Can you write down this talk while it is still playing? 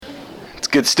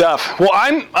Good stuff. Well,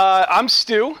 I'm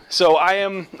Stu. So I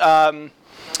am.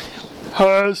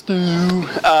 Hi, Stu.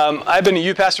 I've been a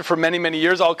youth pastor for many, many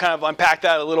years. I'll kind of unpack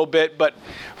that a little bit. But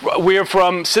we are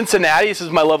from Cincinnati. This is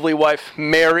my lovely wife,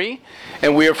 Mary,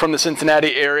 and we are from the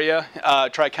Cincinnati area.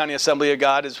 Tri-County Assembly of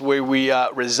God is where we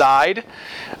reside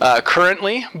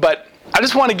currently. But I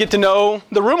just want to get to know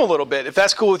the room a little bit. If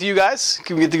that's cool with you guys,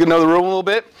 can we get to know the room a little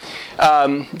bit?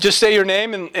 Just say your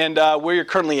name and where you're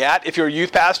currently at. If you're a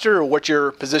youth pastor or what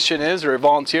your position is or a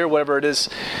volunteer, whatever it is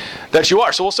that you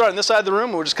are. So we'll start on this side of the room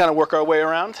and we'll just kind of work our way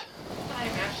around. Hi, I'm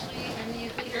Ashley. I'm the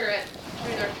youth leader at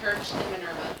our church in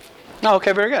Minerva. Oh,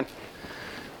 okay, very good.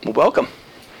 Well, welcome.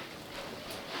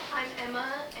 I'm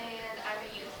Emma, and I'm a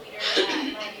youth leader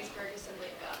at Miamisburg Assembly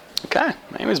of God. Okay,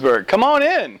 Miamisburg. Come on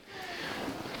in.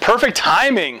 Perfect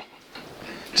timing.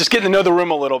 Just getting to know the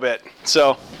room a little bit.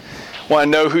 So, want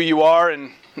to know who you are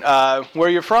and where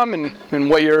you're from and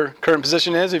what your current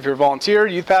position is, if you're a volunteer,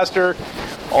 youth pastor,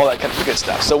 all that kind of good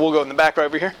stuff. So we'll go in the back right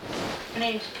over here. My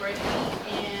name's Brittany,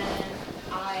 and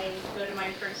I go to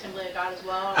Miamisburg Assembly of God as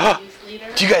well. I'm a youth leader.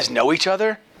 Do you guys know each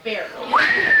other? Barely.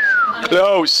 I'm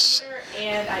Close. a youth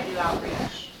leader, and I do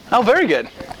outreach. Oh, very good.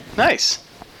 Nice.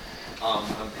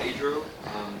 I'm Pedro.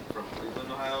 I'm from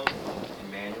Cleveland, Ohio.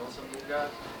 Emmanuel Assembly of God,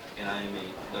 and I am a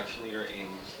production leader and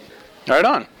youth leader. Right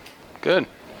on. Good.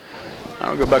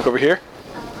 I'll go back over here.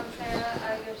 I'm Sarah.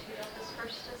 I go to Delphus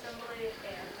First Assembly,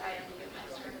 and I am the youth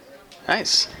pastor.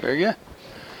 Nice. Very good.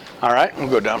 All right. We'll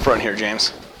go down front here,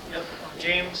 James. Yep, I'm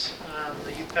James. I'm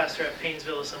the youth pastor at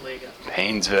Paynesville Assembly of God.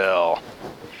 Paynesville.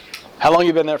 How long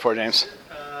you been there for, James?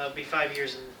 It'll be 5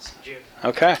 years in June.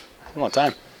 Okay. A long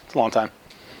time. It's a long time.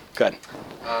 Good.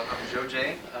 I'm Joe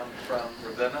J. I'm from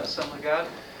Ravenna Assembly of God,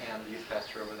 and I'm the youth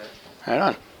pastor over there. Right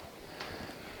on.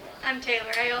 I'm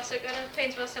Taylor. I also go to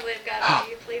Paynesville Assembly of God as a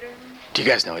youth leader. Do you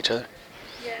guys know each other?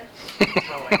 Yeah.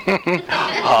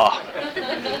 Oh,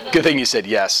 good thing you said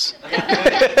yes.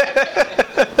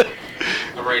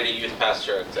 I'm Randy, youth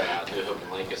pastor at New Hope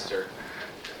in Lancaster.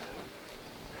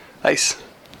 Nice.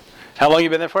 How long you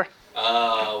been there for?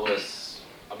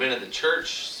 I've been in the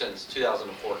church since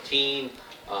 2014.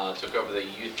 Took over the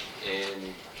youth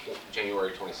in January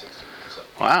 2016. So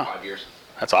Wow. 5 years.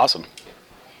 That's awesome.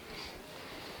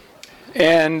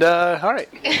 And, all right.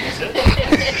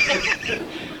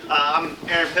 I'm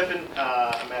Aaron Pippin.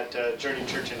 I'm at Journey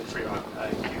Church in Fremont,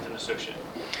 youth and associate.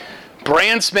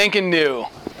 Brand spanking new.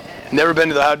 Never been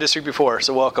to the Ohio District before,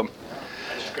 so welcome.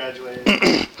 I just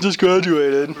graduated. Just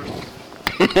graduated.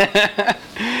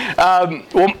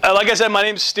 Well, like I said, my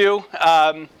name's Stu.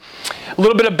 A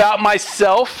little bit about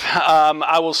myself.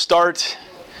 I will start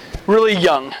really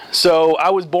young. So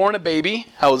I was born a baby.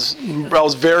 I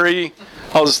wasn't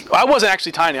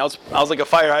actually tiny. I was like a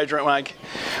fire hydrant when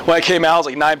I came out. I was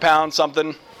like 9 pounds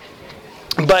something.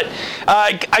 But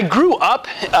I grew up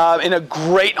in a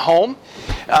great home.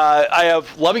 I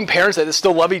have loving parents that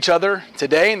still love each other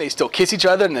today, and they still kiss each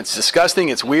other, and it's disgusting,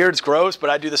 it's weird, it's gross, but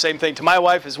I do the same thing to my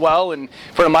wife as well in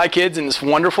front of my kids, and it's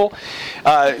wonderful.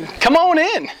 Come on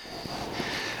in.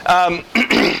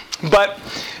 But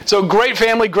so great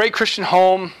family, great Christian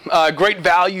home, great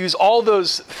values, all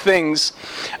those things.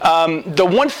 The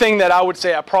one thing that I would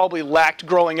say I probably lacked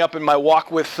growing up in my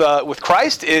walk with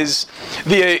Christ is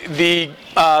the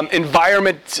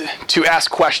environment to ask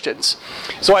questions.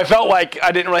 So I felt like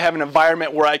I didn't really have an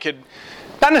environment where I could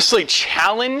not necessarily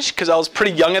challenge, because I was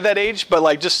pretty young at that age, but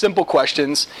like just simple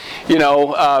questions. You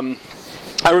know,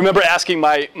 I remember asking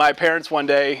my parents one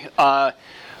day on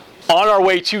our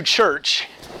way to church.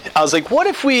 I was like, what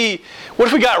if we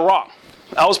got it wrong?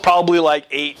 I was probably like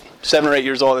 7 or 8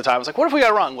 years old at the time. I was like, what if we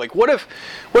got it wrong? Like, what if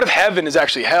heaven is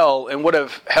actually hell, and what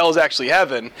if hell is actually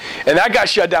heaven? And that got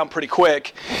shut down pretty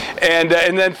quick. And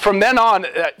then from then on,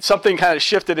 something kind of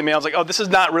shifted in me. I was like, oh, this is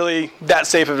not really that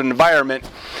safe of an environment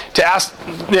to ask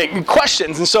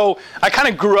questions. And so I kind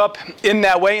of grew up in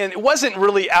that way, and it wasn't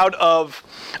really out of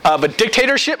a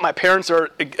dictatorship. My parents are,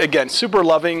 again, super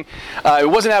loving. It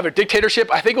wasn't out of a dictatorship.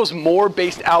 I think it was more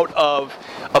based out of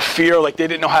a fear, like they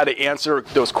didn't know how to answer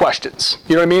those questions.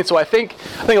 You know what I mean? So I think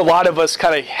a lot of us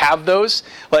kind of have those,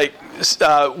 like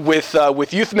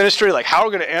with youth ministry, like how are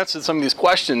we going to answer some of these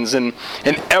questions? And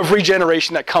every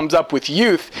generation that comes up with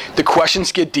youth, the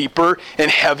questions get deeper and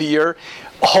heavier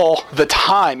all the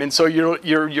time. And so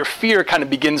your fear kind of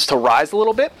begins to rise a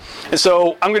little bit. And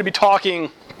so I'm going to be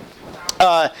talking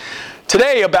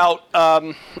today about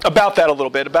that a little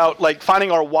bit, about like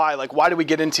finding our why. Like, why do we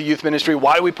get into youth ministry?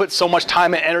 Why do we put so much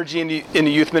time and energy into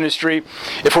youth ministry?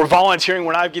 If we're volunteering,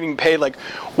 we're not getting paid. Like,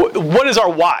 what is our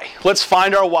why? Let's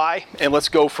find our why and let's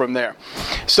go from there.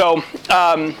 So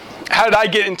how did I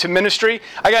get into ministry?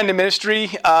 I got into ministry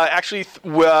actually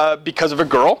because of a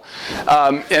girl,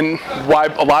 and why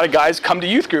a lot of guys come to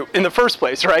youth group in the first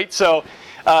place, right? So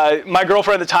my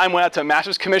girlfriend at the time went out to a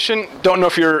master's commission. Don't know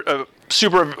if you're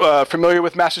super familiar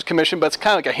with Master's Commission, but it's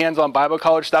kind of like a hands-on Bible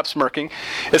college. Stop smirking.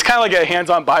 It's kind of like a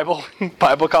hands-on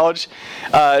Bible college.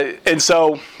 And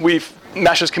so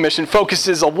Master's Commission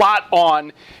focuses a lot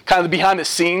on kind of the behind the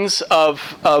scenes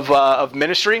of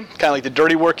ministry, kind of like the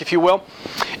dirty work, if you will.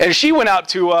 And she went out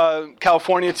to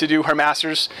California to do her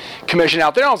Master's Commission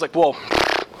out there. And I was like, well,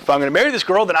 if I'm going to marry this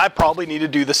girl, then I probably need to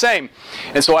do the same.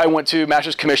 And so I went to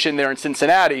Master's Commission there in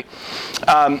Cincinnati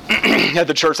at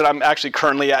the church that I'm actually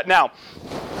currently at now.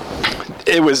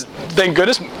 It was, thank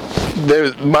goodness,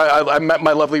 I met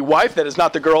my lovely wife. That is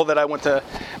not the girl that I went to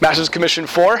Master's Commission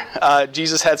for.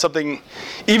 Jesus had something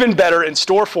even better in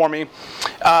store for me.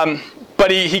 But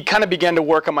he kind of began to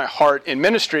work on my heart in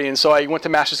ministry, and so I went to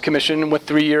Master's Commission with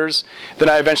 3 years. Then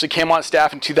I eventually came on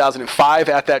staff in 2005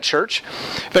 at that church.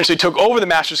 Eventually took over the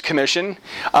Master's Commission,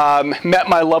 met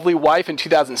my lovely wife in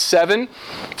 2007,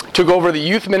 took over the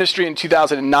youth ministry in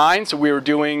 2009. So we were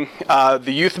doing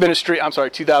the youth ministry,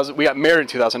 we got married in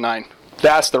 2009.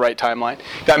 That's the right timeline.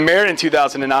 Got married in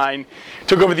 2009,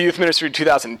 took over the youth ministry in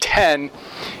 2010,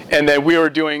 and then we were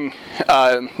doing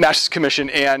Master's Commission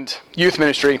and youth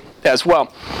ministry as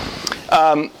well.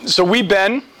 So we've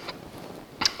been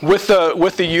with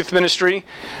the youth ministry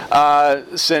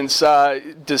since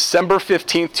December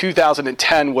 15th,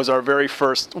 2010 was our very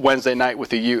first Wednesday night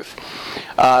with the youth.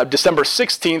 December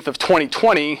 16th of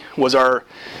 2020 was our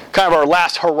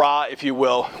last hurrah, if you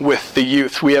will, with the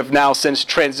youth. We have now since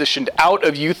transitioned out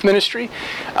of youth ministry.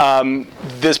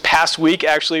 This past week,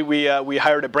 actually, we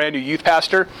hired a brand new youth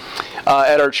pastor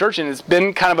at our church, and it's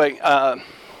been kind of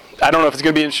I don't know if it's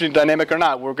going to be an interesting dynamic or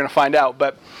not. We're going to find out,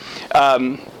 but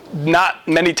not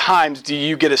many times do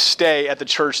you get to stay at the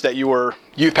church that you were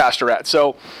youth pastor at.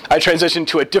 So I transitioned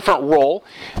to a different role.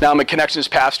 Now I'm a connections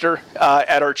pastor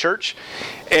at our church,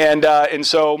 and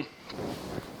so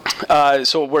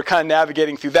we're kind of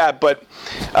navigating through that. But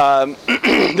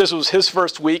this was his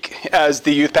first week as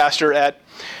the youth pastor at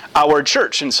our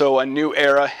church, and so a new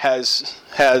era has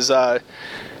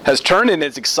turned, and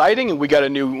it's exciting. And we got a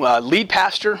new lead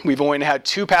pastor. We've only had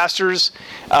two pastors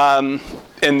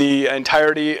in the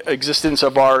entirety existence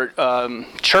of our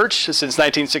church since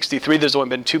 1963. There's only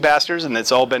been two pastors, and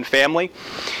it's all been family.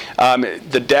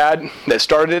 The dad that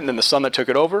started it, and then the son that took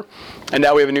it over, and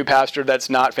now we have a new pastor that's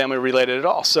not family related at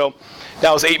all. So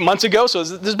that was 8 months ago. So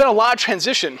there's been a lot of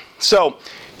transition. So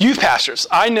youth pastors,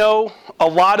 I know a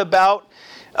lot about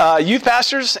youth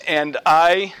pastors, and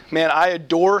I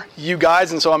adore you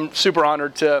guys, and so I'm super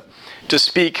honored to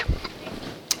speak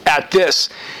at this.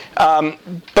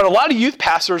 But a lot of youth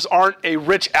pastors aren't a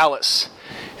Rich Ellis.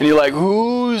 And you're like,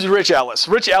 who's Rich Ellis?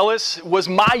 Rich Ellis was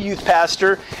my youth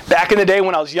pastor back in the day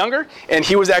when I was younger, and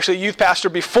he was actually a youth pastor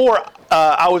before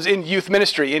I was in youth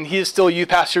ministry, and he is still a youth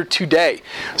pastor today.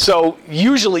 So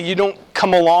usually you don't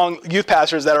come along youth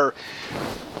pastors that are,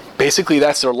 basically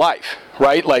that's their life,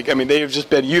 right? They've just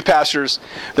been youth pastors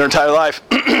their entire life,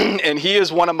 and he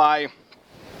is one of my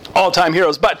all-time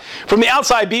heroes. But from the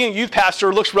outside, being a youth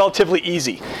pastor looks relatively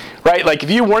easy, right? Like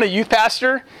if you weren't a youth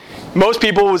pastor, most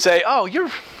people would say, oh,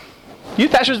 youth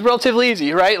pastor is relatively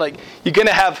easy, right? Like you're going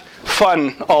to have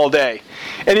fun all day.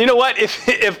 And you know what?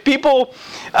 If people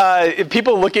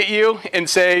look at you and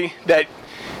say that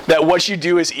what you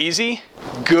do is easy,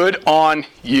 good on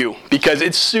you, because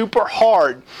it's super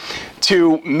hard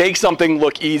to make something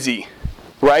look easy,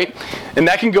 right? And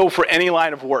that can go for any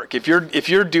line of work. If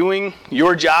you're doing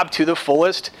your job to the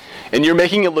fullest and you're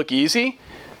making it look easy,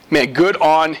 man, good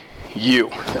on you.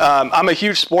 I'm a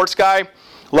huge sports guy,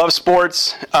 love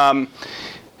sports,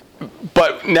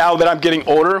 but now that I'm getting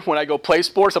older, when I go play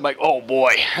sports, I'm like, oh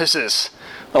boy, this is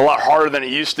a lot harder than it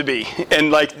used to be.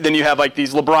 And then you have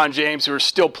these LeBron James who are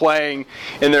still playing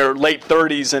in their late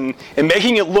 30s and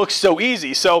making it look so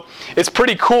easy. So it's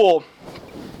pretty cool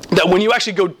that when you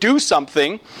actually go do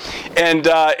something and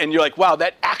you're like, wow,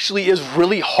 that actually is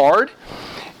really hard,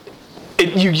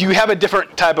 you have a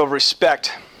different type of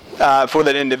respect for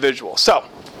that individual. So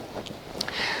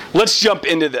let's jump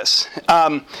into this.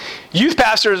 Youth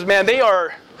pastors, man, they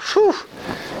are,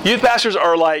 youth pastors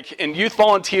are and youth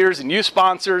volunteers and youth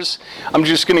sponsors. I'm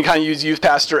just going to kind of use youth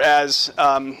pastor as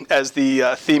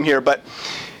the theme here, but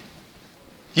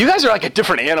you guys are like a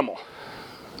different animal,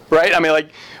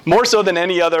 right? More so than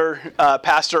any other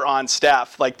pastor on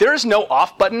staff. There's no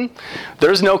off button.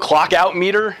 There's no clock out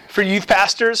meter for youth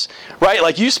pastors,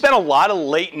 right? You spend a lot of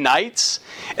late nights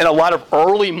and a lot of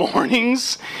early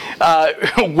mornings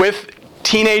with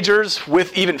teenagers,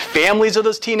 with even families of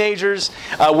those teenagers,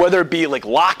 whether it be like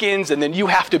lock-ins, and then you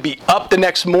have to be up the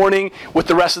next morning with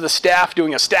the rest of the staff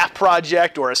doing a staff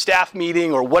project or a staff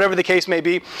meeting or whatever the case may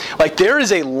be. Like, there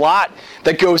is a lot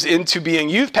that goes into being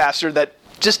youth pastor that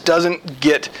just doesn't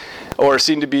get or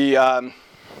seem to be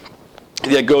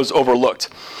that goes overlooked.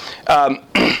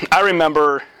 I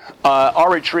remember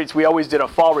our retreats. We always did a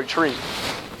fall retreat,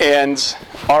 and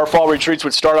our fall retreats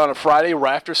would start on a Friday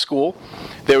right after school.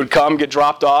 They would come, get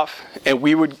dropped off, and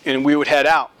we would head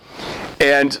out.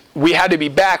 And we had to be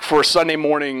back for a Sunday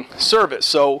morning service.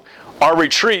 So our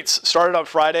retreats started on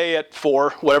Friday at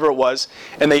 4, whatever it was,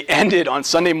 and they ended on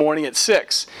Sunday morning at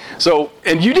 6. So,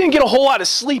 and you didn't get a whole lot of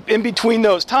sleep in between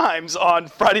those times on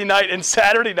Friday night and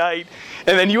Saturday night,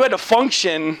 and then you had to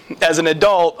function as an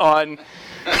adult on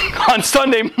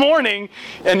Sunday morning,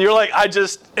 and you're like,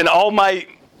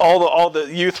 all the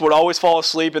youth would always fall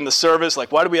asleep in the service.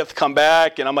 Like, why do we have to come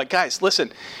back? And I'm like, guys,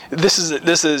 listen, this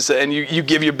is, and you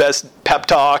give your best pep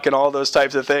talk and all those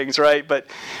types of things, right? But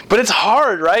it's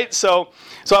hard, right? So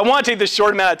I want to take this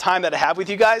short amount of time that I have with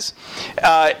you guys,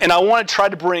 and I want to try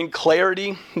to bring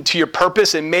clarity to your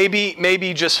purpose, and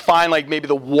maybe just find like maybe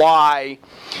the why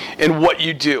in what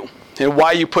you do, and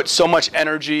why you put so much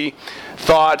energy,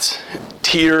 thoughts,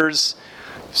 tears,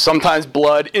 sometimes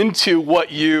blood into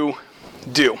what you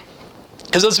do.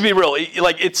 Because let's be real,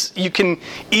 like you can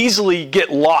easily get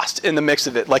lost in the mix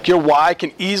of it. Like, your why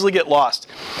can easily get lost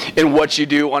in what you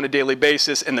do on a daily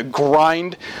basis and the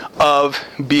grind of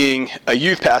being a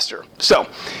youth pastor. So,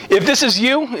 if this is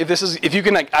you, if you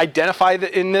can identify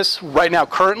in this right now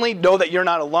currently, know that you're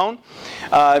not alone.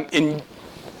 And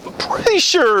I'm pretty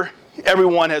sure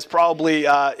everyone has probably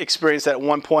experienced that at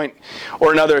one point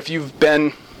or another if you've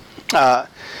been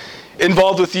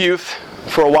involved with youth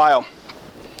for a while,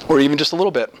 or even just a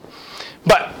little bit.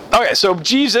 But, okay, so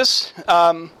Jesus,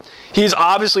 he's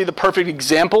obviously the perfect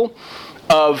example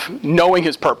of knowing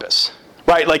his purpose,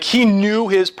 right? Like, he knew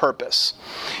his purpose.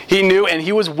 He knew, and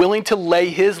he was willing to lay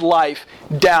his life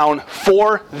down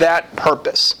for that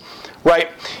purpose,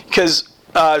 right? Because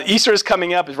Easter is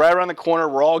coming up, is right around the corner.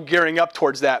 We're all gearing up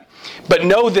towards that. But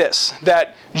know this,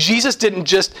 that Jesus didn't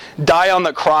just die on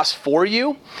the cross for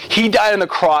you. He died on the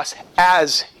cross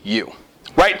as you.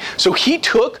 Right? So he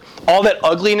took all that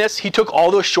ugliness, he took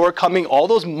all those shortcomings, all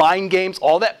those mind games,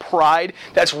 all that pride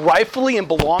that's rightfully and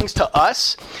belongs to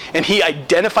us, and he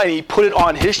identified and he put it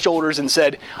on his shoulders and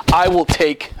said, I will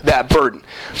take that burden.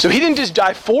 So he didn't just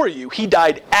die for you, he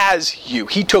died as you.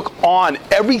 He took on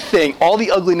everything, all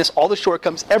the ugliness, all the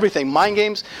shortcomings, everything, mind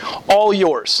games, all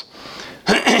yours.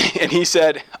 And he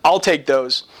said, I'll take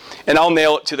those and I'll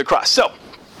nail it to the cross. So,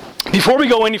 before we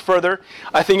go any further,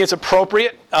 I think it's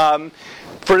appropriate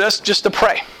for us just to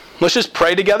pray. Let's just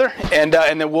pray together, and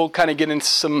then we'll kind of get into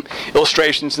some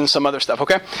illustrations and some other stuff,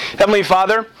 okay? Heavenly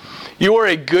Father, you are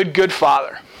a good, good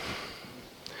Father.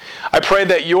 I pray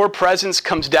that your presence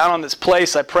comes down on this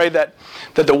place. I pray that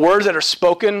the words that are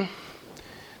spoken,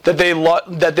 that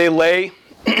they lay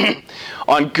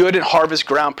on good and harvest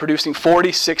ground, producing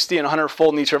 40, 60, and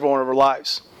 100-fold in each and every one of our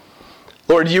lives.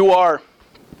 Lord, you are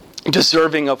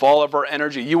deserving of all of our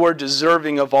energy. You are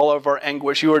deserving of all of our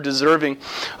anguish. You are deserving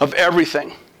of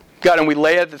everything. God, and we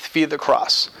lay it at the feet of the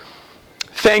cross.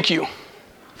 Thank you.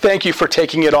 Thank you for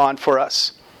taking it on for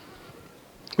us.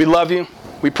 We love you.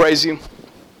 We praise you.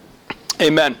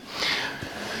 Amen.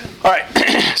 All right.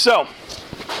 So,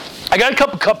 I got a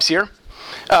couple cups here.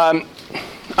 I'm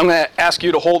going to ask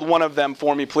you to hold one of them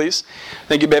for me, please.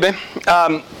 Thank you, baby.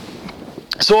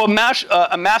 So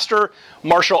a master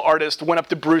martial artist went up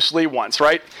to Bruce Lee once,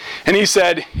 right? And he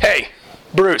said, hey,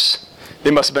 Bruce. They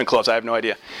must have been close. I have no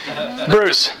idea.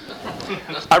 Bruce,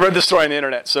 I read this story on the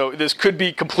internet, so this could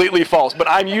be completely false. But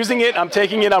I'm using it. I'm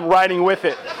taking it. I'm riding with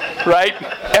it, right?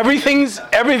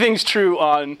 Everything's true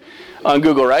on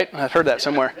Google, right? I've heard that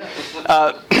somewhere.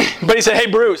 But he said, hey,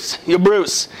 Bruce,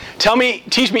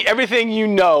 teach me everything you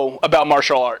know about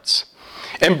martial arts.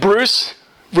 And Bruce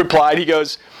replied, he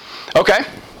goes, okay,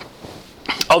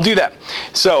 I'll do that.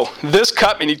 So this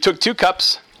cup, and he took 2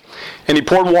 cups, and he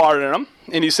poured water in them,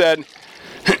 and he said,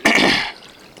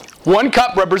 1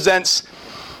 cup represents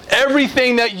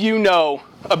everything that you know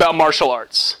about martial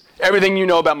arts. Everything you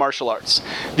know about martial arts.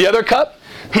 The other cup,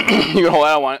 you can hold it,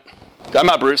 I don't want it. I'm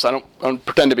not Bruce, I don't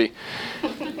pretend to be.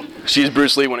 She's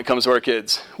Bruce Lee when it comes to our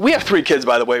kids. We have 3 kids,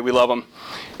 by the way, we love them.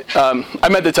 I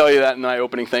meant to tell you that in my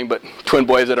opening thing, but twin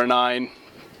boys that are 9,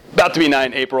 about to be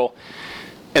 9 April,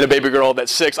 and a baby girl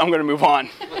that's 6. I'm going to move on.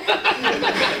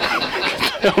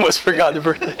 I almost forgot the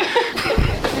birthday.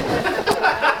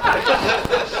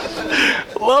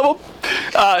 Love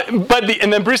them.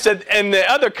 And then Bruce said, and the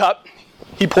other cup,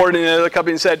 he poured it in another cup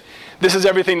and said, this is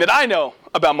everything that I know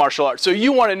about martial arts. So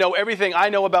you want to know everything I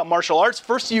know about martial arts?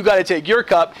 First, you got to take your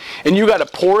cup and you got to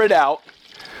pour it out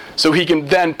so he can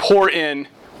then pour in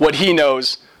what he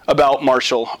knows about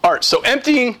martial arts. So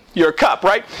emptying your cup,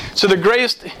 right? So the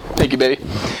greatest, thank you, baby.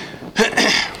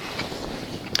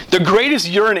 The greatest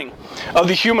yearning of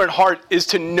the human heart is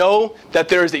to know that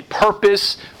there is a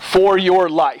purpose for your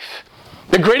life.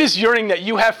 The greatest yearning that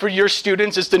you have for your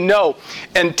students is to know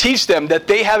and teach them that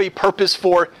they have a purpose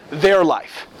for their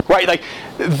life, right? Like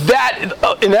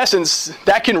that, in essence,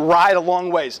 that can ride a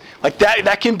long ways. Like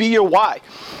that can be your why.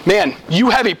 Man, you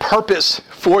have a purpose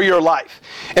for your life.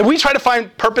 And we try to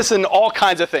find purpose in all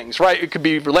kinds of things, right? It could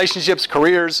be relationships,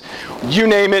 careers, you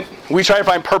name it. We try to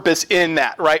find purpose in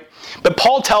that, right? But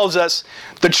Paul tells us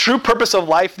the true purpose of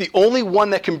life, the only one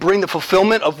that can bring the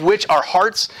fulfillment of which our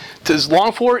hearts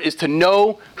long for, is to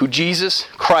know who Jesus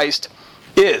Christ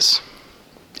is.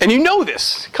 And you know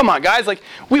this. Come on, guys. Like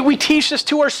we teach this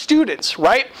to our students,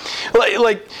 right?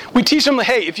 Like we teach them,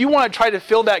 hey, if you want to try to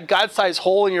fill that God-sized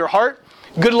hole in your heart,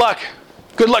 good luck.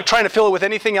 Good luck trying to fill it with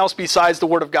anything else besides the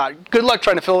Word of God. Good luck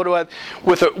trying to fill it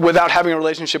without having a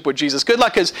relationship with Jesus. Good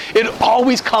luck, because it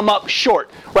always come up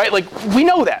short, right? Like, we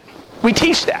know that. We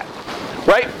teach that,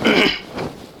 right?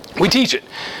 We teach it.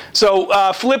 So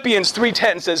Philippians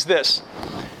 3:10 says this,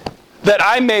 that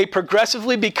I may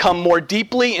progressively become more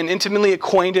deeply and intimately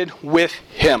acquainted with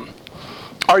Him.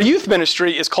 Our youth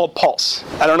ministry is called Pulse.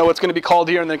 I don't know what's going to be called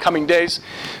here in the coming days,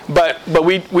 but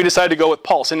we decided to go with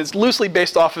Pulse. And it's loosely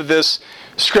based off of this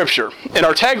scripture. And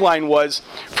our tagline was,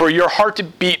 for your heart to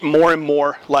beat more and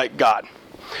more like God.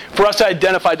 For us to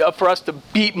identify, for us to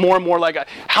beat more and more like God.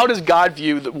 How does God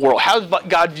view the world? How does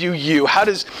God view you?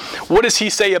 What does He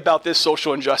say about this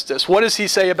social injustice? What does He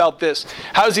say about this?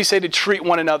 How does He say to treat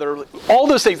one another? All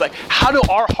those things. Like, how do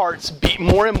our hearts beat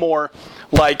more and more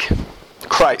like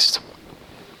Christ?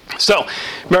 So,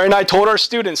 Mary and I told our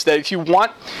students that if you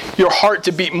want your heart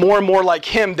to beat more and more like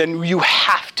Him, then you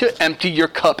have to empty your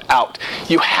cup out.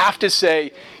 You have to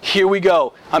say, here we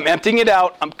go. I'm emptying it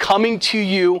out. I'm coming to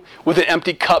you with an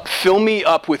empty cup. Fill me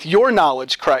up with your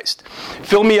knowledge, Christ.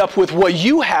 Fill me up with what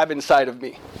you have inside of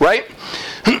me, right?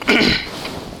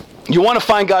 You want to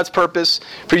find God's purpose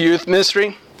for your youth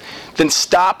ministry? Then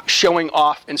stop showing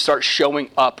off and start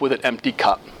showing up with an empty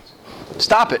cup.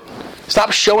 Stop it.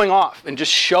 Stop showing off and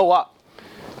just show up.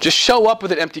 Just show up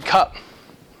with an empty cup.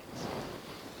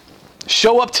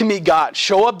 Show up to meet God.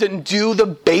 Show up and do the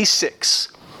basics.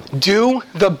 Do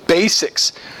the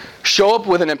basics. Show up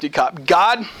with an empty cup.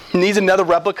 God needs another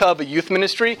replica of a youth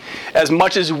ministry as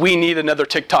much as we need another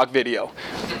TikTok video.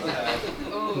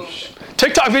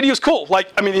 TikTok video is cool.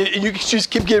 Like, I mean, you just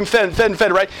keep getting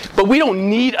fed, right? But we don't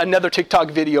need another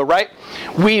TikTok video, right?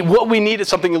 What we need is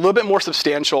something a little bit more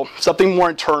substantial, something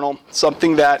more internal,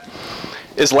 something that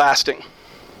is lasting.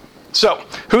 So,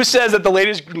 who says that the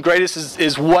latest and greatest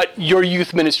is what your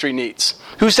youth ministry needs?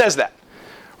 Who says that?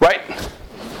 Right?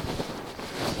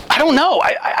 I don't know.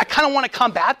 I kind of want to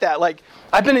combat that. Like,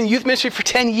 I've been in youth ministry for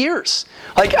 10 years.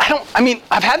 Like,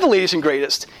 I've had the latest and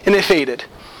greatest, and they faded.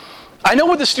 I know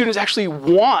what the students actually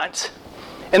want,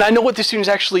 and I know what the students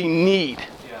actually need.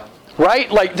 Yeah. Right?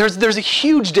 Like, there's a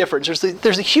huge difference.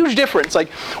 There's a huge difference.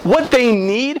 Like, what they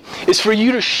need is for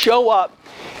you to show up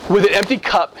with an empty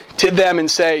cup to them and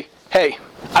say, hey,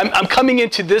 I'm coming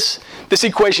into this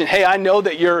equation. Hey, I know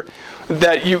that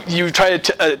you try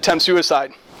to attempt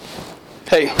suicide.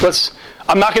 Hey,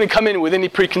 I'm not going to come in with any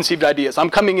preconceived ideas.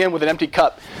 I'm coming in with an empty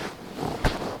cup.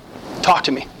 Talk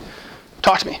to me.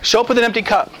 Talk to me. Show up with an empty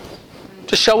cup.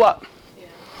 Just show up.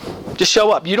 Just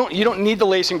show up. You don't need the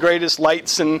latest and greatest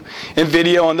lights and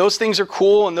video, and those things are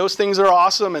cool, and those things are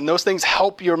awesome, and those things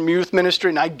help your youth ministry,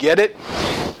 and I get it.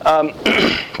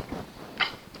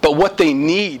 But what they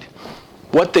need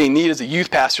is a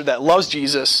youth pastor that loves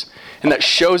Jesus and that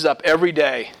shows up every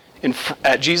day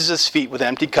at Jesus' feet with an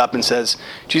empty cup and says,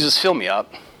 Jesus, fill me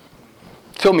up.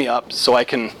 Fill me up so I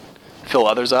can fill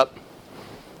others up.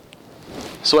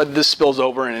 So this spills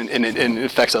over and it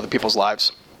affects other people's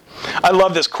lives. I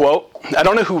love this quote. I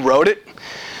don't know who wrote it,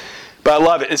 but I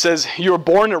love it. It says, you were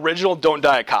born original, don't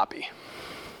die a copy.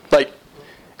 Like,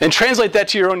 and translate that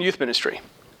to your own youth ministry.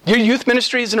 Your youth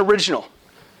ministry is an original.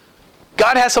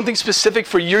 God has something specific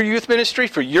for your youth ministry,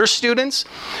 for your students,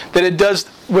 that it does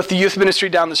with the youth ministry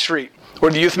down the street.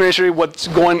 Or the youth ministry, what's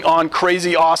going on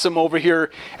crazy awesome over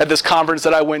here at this conference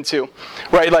that I went to.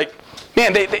 Right? Like,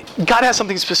 man, God has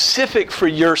something specific for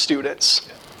your students.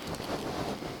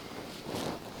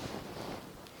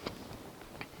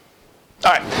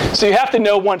 All right, so you have to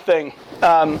know one thing.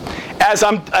 As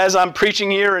I'm preaching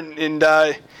here, and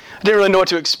I didn't really know what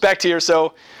to expect here,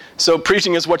 so So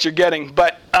preaching is what you're getting.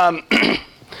 But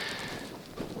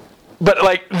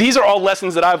like, these are all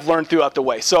lessons that I've learned throughout the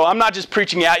way. So I'm not just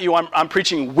preaching at you, I'm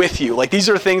preaching with you. Like, these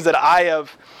are things that I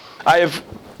have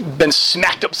been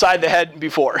smacked upside the head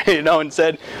before, and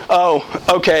said, oh,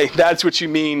 okay, that's what you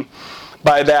mean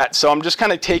by that. So I'm just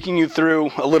kind of taking you through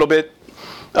a little bit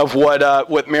of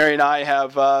what Mary and I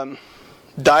have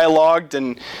dialogued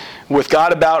and with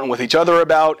God about and with each other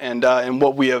about, and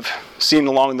what we have seen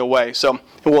along the way. So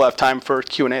we'll have time for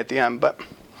Q&A at the end. But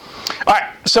all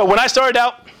right, so when I started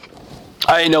out,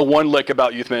 I didn't know one lick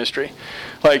about youth ministry.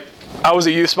 Like, I was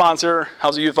a youth sponsor, I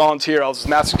was a youth volunteer, I was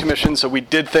master commissioned, so we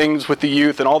did things with the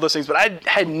youth and all those things, but I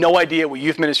had no idea what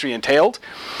youth ministry entailed.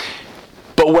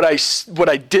 But what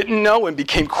I didn't know and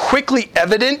became quickly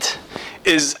evident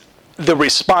is the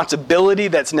responsibility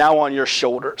that's now on your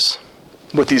shoulders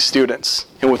with these students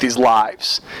and with these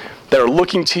lives that are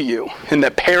looking to you and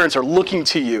that parents are looking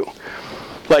to you.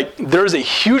 Like, there's a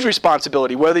huge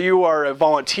responsibility, whether you are a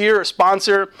volunteer, a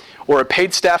sponsor, or a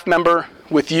paid staff member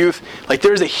with youth. Like,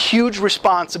 there's a huge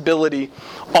responsibility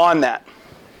on that.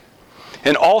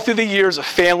 And all through the years of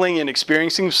failing and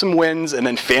experiencing some wins and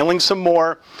then failing some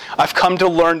more, I've come to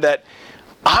learn that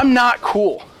I'm not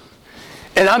cool.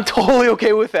 And I'm totally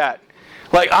okay with that.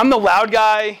 Like, I'm the loud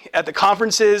guy at the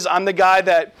conferences. I'm the guy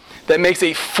that makes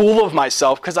a fool of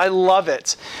myself because I love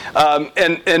it.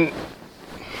 And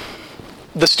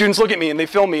the students look at me and they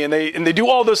film me and they do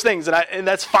all those things, and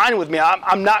that's fine with me.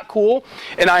 I'm not cool,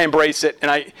 and I embrace it.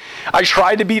 And I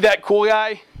try to be that cool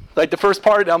guy. Like, the first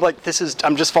part, I'm like,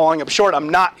 I'm just falling up short. I'm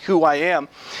not who I am.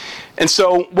 And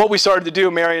so what we started to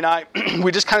do, Mary and I,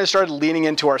 we just kind of started leaning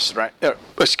into our strength.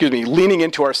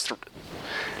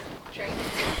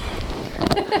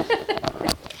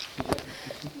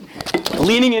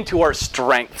 Leaning into our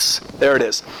strengths. There it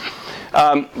is.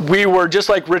 We were just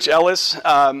like Rich Ellis,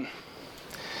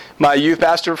 my youth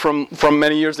pastor from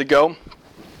many years ago.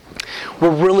 We're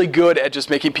really good at just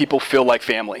making people feel like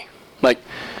family. Like,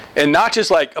 and not just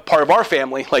like a part of our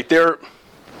family. Like, they're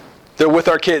with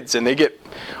our kids, and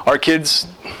our kids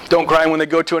don't cry when they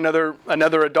go to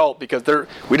another adult because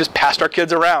we just passed our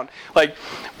kids around. Like,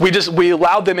 we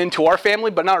allowed them into our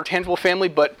family, but not our tangible family,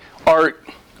 but our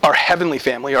heavenly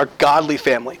family, our godly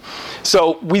family.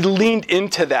 So we leaned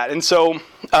into that. And so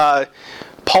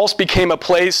Pulse became a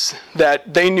place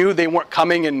that they knew they weren't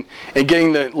coming and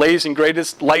getting the latest and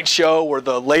greatest light show or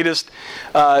the latest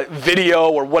video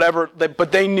or whatever,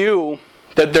 but they knew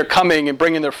that they're coming and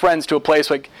bringing their friends to a place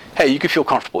like, hey, you can feel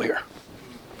comfortable here.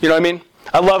 You know what I mean?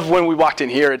 I love when we walked in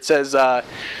here, it says,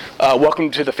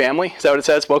 welcome to the family. Is that what it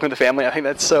says? Welcome to the family. I think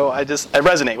that's so, I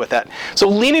resonate with that. So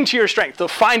lean into your strength. So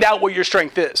find out what your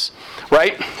strength is,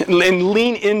 right? And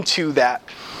lean into that.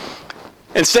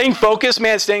 And staying focused,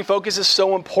 man, staying focused is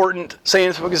so important.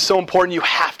 Staying focused is so important. You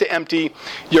have to empty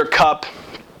your cup.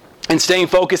 And staying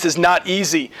focused is not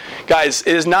easy. Guys,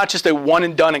 it is not just a one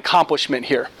and done accomplishment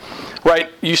here, right?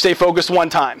 You stay focused one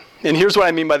time. And here's what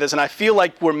I mean by this, and I feel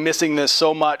like we're missing this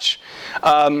so much.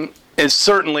 And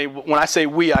certainly, when I say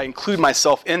we, I include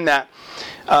myself in that.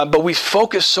 But we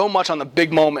focus so much on the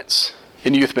big moments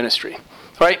in youth ministry,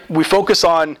 right? We focus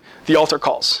on the altar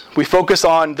calls. We focus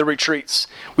on the retreats.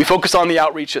 We focus on the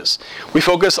outreaches. We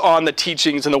focus on the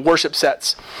teachings and the worship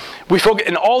sets.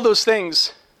 And all those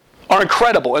things are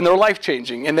incredible, and they're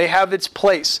life-changing, and they have its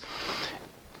place.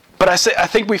 But I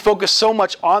think we focus so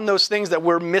much on those things that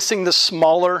we're missing the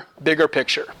smaller, bigger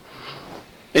picture.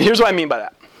 And here's what I mean by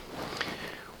that.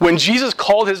 When Jesus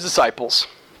called his disciples,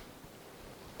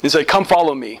 he said, come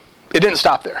follow me. It didn't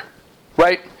stop there,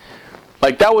 right?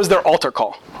 Like, that was their altar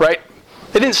call, right?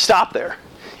 It didn't stop there.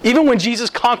 Even when Jesus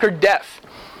conquered death,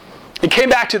 he came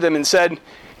back to them and said,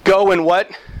 go and what?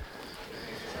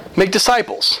 Make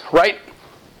disciples, right?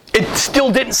 It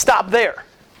still didn't stop there.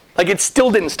 Like, it still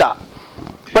didn't stop.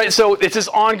 Right? So it's this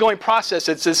ongoing process.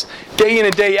 It's this day in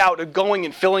and day out of going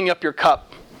and filling up your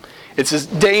cup. It's this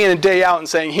day in and day out and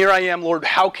saying, here I am, Lord,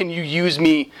 how can you use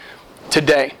me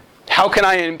today? How can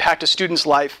I impact a student's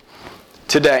life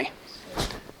today?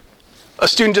 A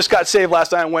student just got saved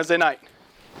last night on Wednesday night.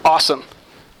 Awesome.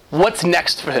 What's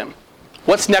next for him?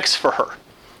 What's next for her?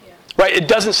 Yeah. Right? It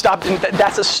doesn't stop.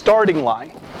 That's a starting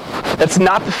line. That's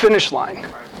not the finish line.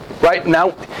 Right?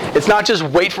 Now, it's not just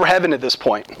wait for heaven at this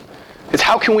point. It's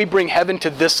how can we bring heaven to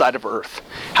this side of earth?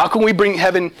 How can we bring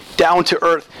heaven down to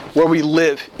earth where we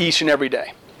live each and every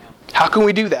day? How can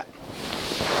we do that?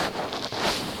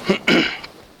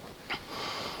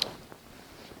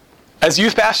 As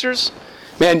youth pastors,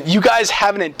 man, you guys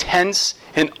have an intense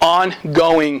and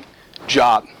ongoing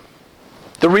job.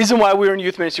 The reason why we were in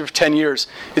youth ministry for 10 years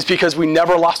is because we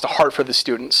never lost a heart for the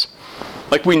students.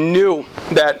 Like, we knew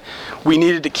that we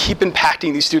needed to keep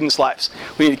impacting these students' lives.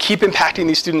 We need to keep impacting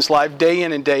these students' lives day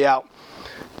in and day out.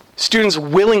 Students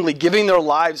willingly giving their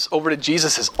lives over to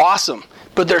Jesus is awesome,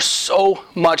 but there's so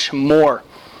much more.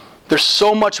 There's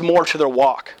so much more to their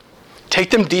walk. Take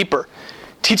them deeper.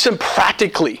 Teach them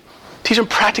practically. Teach them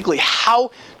practically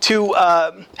how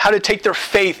to take their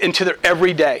faith into their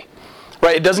everyday.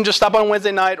 Right? It doesn't just stop on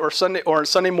Wednesday night or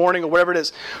Sunday morning or whatever it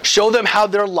is. Show them how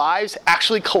their lives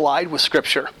actually collide with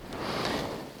Scripture.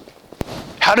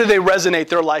 How do they resonate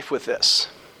their life with this?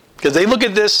 Because they look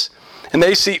at this and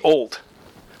they see old.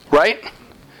 Right?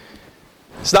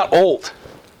 It's not old.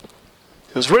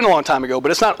 It was written a long time ago, but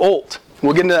it's not old.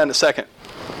 We'll get into that in a second.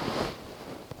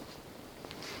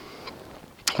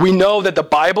 We know that the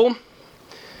Bible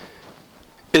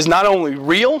is not only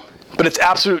real, but it's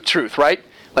absolute truth, right?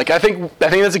 Like, I think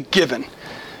that's a given.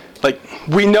 Like,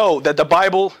 we know that the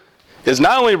Bible is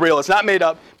not only real, it's not made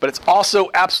up, but it's also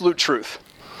absolute truth.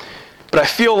 But I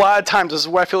feel a lot of times, this is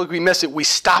where I feel like we miss it, we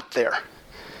stop there.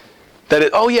 That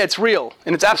it's real,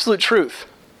 and it's absolute truth.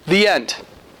 The end.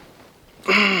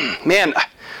 Man,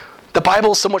 the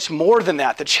Bible is so much more than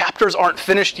that. The chapters aren't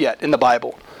finished yet in the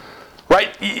Bible.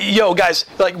 Right? Guys,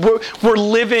 like, we're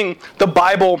living the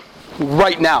Bible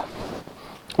right now.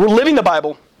 We're living the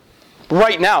Bible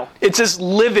right now. It's this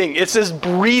living, it's this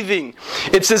breathing,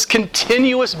 it's this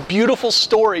continuous, beautiful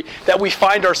story that we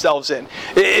find ourselves in.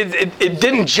 It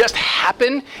didn't just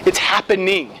happen, it's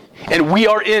happening. And we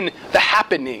are in the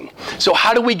happening. So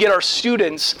how do we get our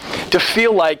students to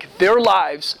feel like their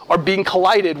lives are being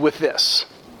collided with this?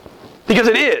 Because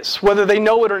it is, whether they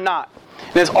know it or not.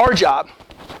 And it's our job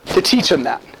to teach them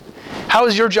that. How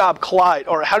does your job collide,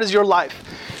 or how does your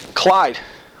life collide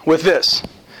with this?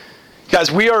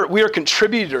 Guys, we are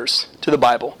contributors to the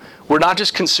Bible. We're not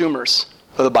just consumers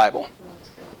of the Bible.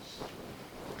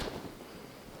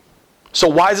 So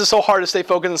why is it so hard to stay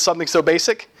focused on something so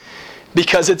basic?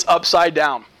 Because it's upside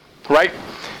down, right?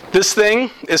 This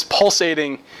thing is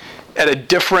pulsating at a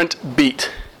different beat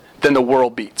than the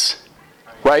world beats,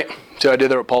 right? See what I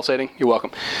did there with pulsating? You're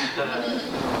welcome.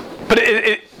 But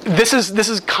this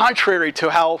is contrary to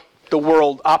how the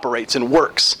world operates and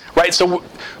works, right? So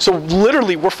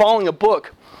literally, we're following a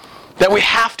book that we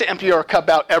have to empty our cup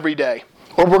out every day,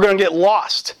 or we're going to get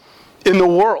lost in the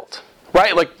world.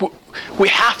 Right? Like, we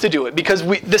have to do it because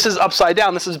this is upside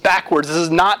down. This is backwards. This is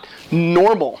not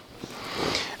normal.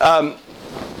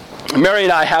 Mary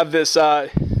and I have this, do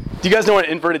you guys know what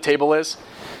an inverted table is?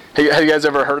 Have you guys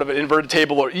ever heard of an inverted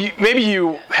table? Or maybe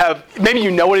you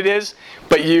know what it is,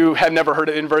 but you have never heard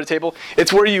of an inverted table.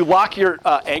 It's where you lock your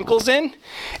ankles in,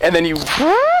 and then you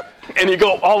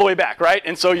go all the way back, right?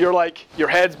 And so you're like, your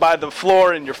head's by the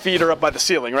floor and your feet are up by the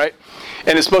ceiling, right?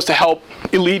 And it's supposed to help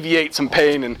alleviate some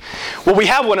pain. And well, we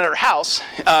have one at our house.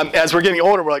 As we're getting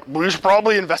older, we're like, we should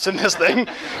probably invest in this thing.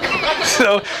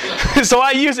 so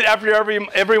I use it after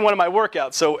every one of my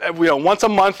workouts. So once a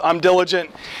month, I'm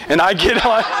diligent, and I get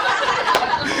on.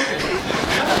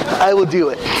 I will do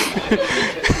it.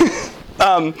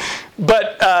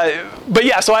 But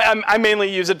yeah, so I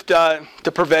mainly use it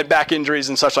to prevent back injuries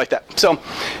and such like that. So,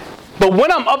 but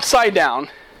when I'm upside down,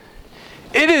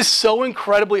 it is so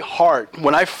incredibly hard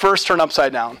when I first turn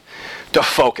upside down to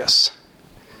focus.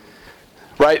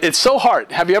 Right? It's so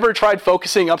hard. Have you ever tried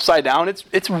focusing upside down?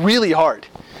 It's really hard.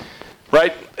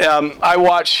 Right? I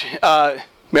watch,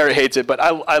 Mary hates it, but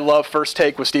I love First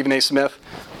Take with Stephen A. Smith.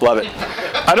 Love it.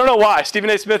 I don't know why. Stephen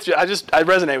A. Smith, I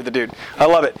resonate with the dude. I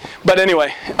love it. But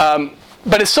anyway,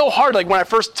 but it's so hard, like when I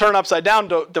first turn upside down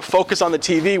to focus on the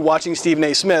TV watching Stephen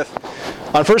A. Smith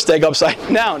on First Take upside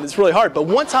down. It's really hard. But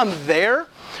once I'm there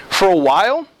for a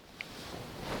while,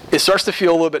 it starts to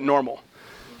feel a little bit normal.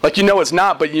 Like it's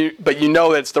not, but you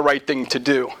know it's the right thing to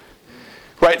do.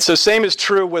 Right? So same is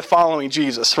true with following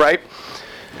Jesus, right?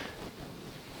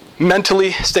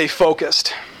 Mentally stay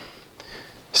focused.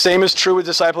 Same is true with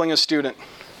discipling a student.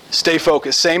 Stay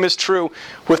focused. Same is true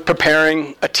with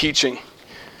preparing a teaching.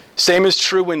 Same is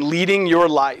true when leading your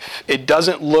life. It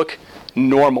doesn't look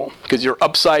normal because you're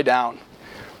upside down.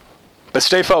 But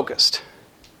stay focused.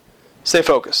 Stay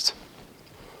focused.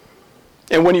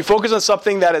 And when you focus on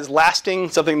something that is lasting,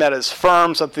 something that is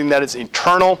firm, something that is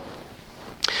eternal,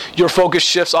 your focus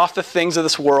shifts off the things of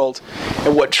this world,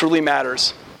 and what truly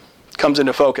matters comes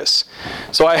into focus.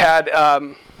 So I had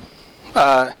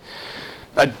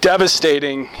a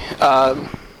devastating,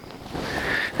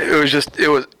 it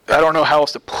was I don't know how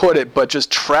else to put it, but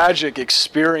just tragic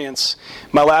experience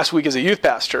my last week as a youth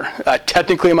pastor.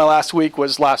 Technically my last week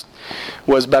was about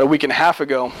a week and a half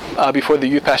ago, before the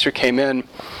youth pastor came in.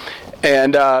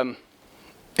 And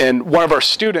one of our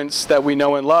students that we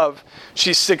know and love,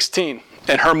 she's 16.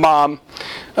 her mom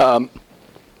had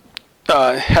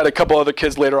a couple other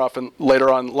kids later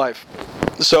on in life.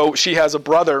 So she has a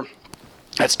brother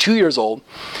that's 2 years old,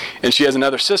 and she has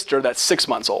another sister that's 6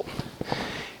 months old.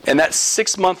 And that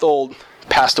 6-month-old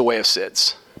passed away of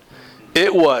SIDS.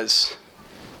 It was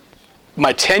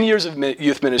my 10 years of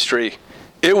youth ministry.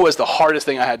 It was the hardest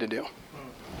thing I had to do.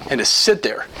 And to sit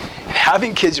there and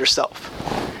having kids yourself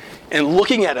and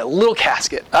looking at a little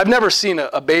casket. I've never seen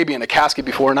a baby in a casket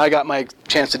before, and I got my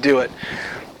chance to do it.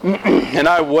 And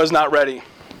I was not ready.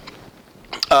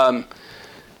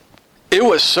 It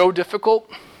was so difficult.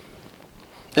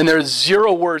 And there's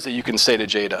 0 words that you can say to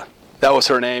Jada. That was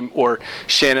her name, or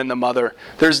Shannon, the mother.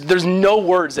 There's no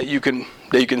words that you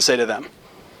can say to them.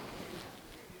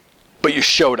 But you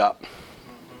showed up.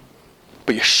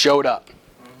 But you showed up.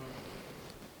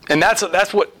 And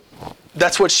that's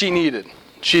what she needed.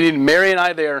 She needed Mary and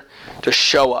I there to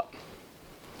show up.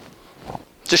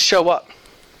 Just show up.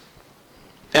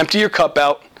 Empty your cup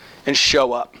out and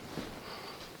show up.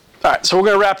 All right, so we're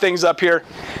going to wrap things up here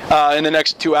in the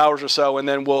next 2 hours or so, and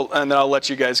then I'll let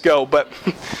you guys go. But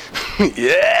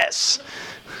yes,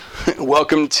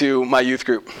 welcome to my youth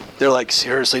group. They're like,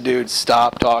 seriously, dude,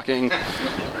 stop talking.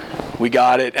 We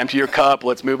got it. Empty your cup.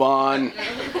 Let's move on.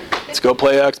 Let's go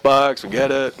play Xbox.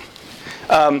 Forget it.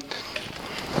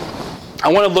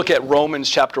 I want to look at Romans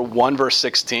chapter 1, verse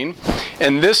 16.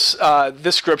 And this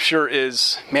scripture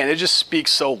is, man, it just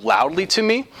speaks so loudly to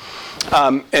me.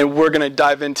 And we're going to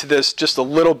dive into this just a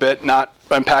little bit, not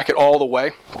unpack it all the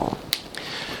way.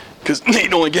 Because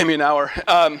Nate only gave me an hour.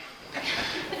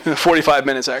 45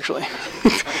 minutes, actually.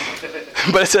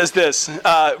 But it says this,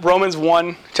 Romans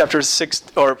 1, chapter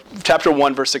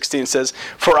 1, verse 16 says,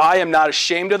 "For I am not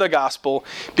ashamed of the gospel,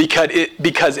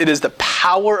 because it is the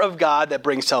power of God that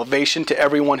brings salvation to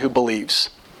everyone who believes."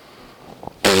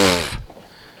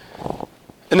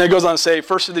 And then it goes on to say,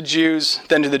 "First to the Jews,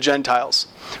 then to the Gentiles.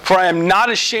 For I am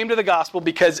not ashamed of the gospel,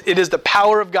 because it is the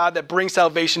power of God that brings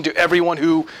salvation to everyone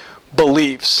who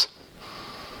believes."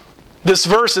 This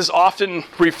verse is often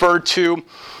referred to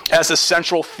as a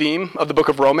central theme of the book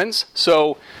of Romans.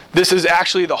 So this is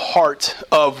actually the heart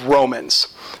of Romans.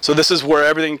 So this is where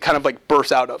everything kind of like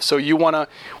bursts out of. So we're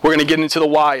going to get into the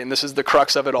why, and this is the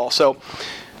crux of it all. So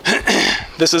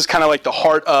this is kind of like the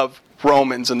heart of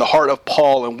Romans and the heart of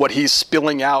Paul and what he's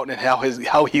spilling out and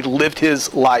how he lived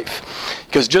his life.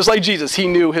 Because just like Jesus, he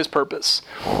knew his purpose.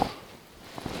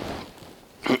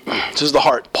 This is the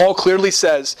heart. Paul clearly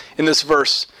says in this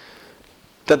verse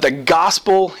that the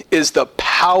gospel is the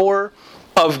power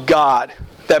of God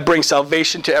that brings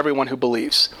salvation to everyone who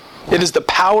believes. It is the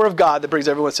power of God that brings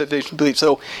everyone salvation to believe.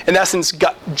 So in essence,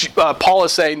 Paul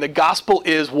is saying the gospel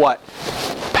is what?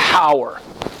 Power.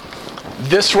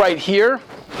 This right here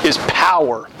is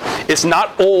power. It's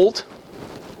not old.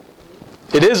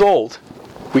 It is old.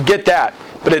 We get that.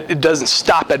 But it doesn't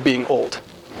stop at being old.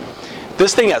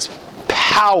 This thing has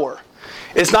power.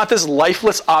 It's not this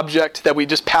lifeless object that we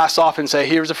just pass off and say,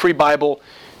 here's a free Bible,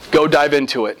 go dive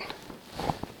into it.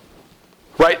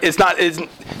 Right?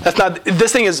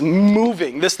 This thing is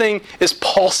moving. This thing is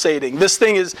pulsating. This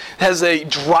thing has a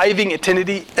driving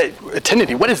entity.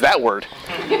 What is that word?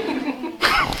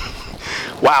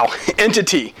 Wow.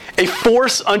 Entity. A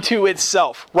force unto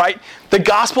itself, right? The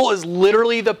gospel is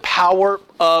literally the power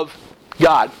of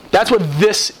God. That's what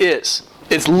this is.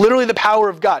 It's literally the power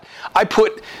of God. I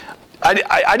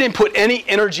didn't put any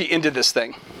energy into this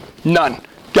thing. None.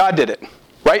 God did it,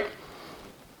 right?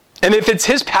 And if it's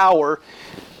his power,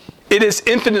 it is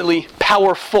infinitely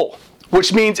powerful,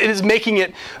 which means it is making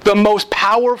it the most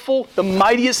powerful, the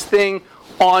mightiest thing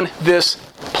on this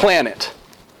planet.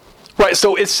 Right,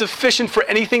 so it's sufficient for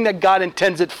anything that God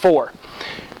intends it for.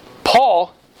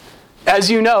 Paul, as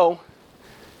you know,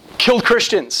 killed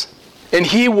Christians. And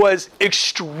he was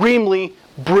extremely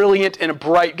brilliant and a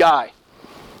bright guy.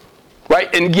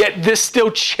 Right? And yet this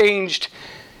still changed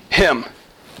him.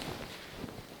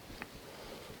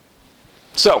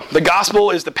 So, the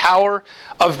gospel is the power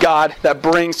of God that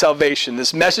brings salvation.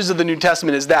 This message of the New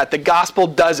Testament is that the gospel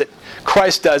does it.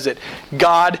 Christ does it.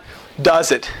 God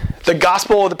does it. The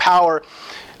gospel is the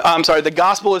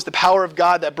power of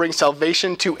God that brings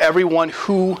salvation to everyone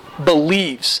who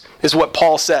believes, is what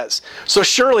Paul says. So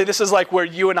surely this is like where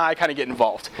you and I kind of get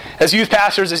involved. As youth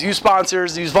pastors, as youth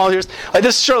sponsors, as youth volunteers,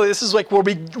 this is like where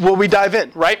we dive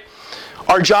in, right?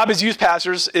 Our job as youth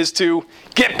pastors is to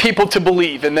get people to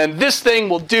believe, and then this thing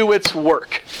will do its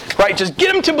work, right? Just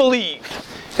get them to believe,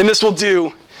 and this will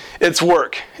do its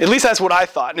work. At least that's what I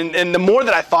thought. And the more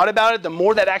that I thought about it, the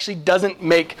more that actually doesn't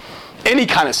make any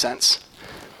kind of sense.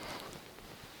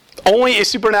 Only a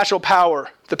supernatural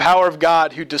power the power of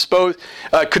God who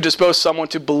could dispose someone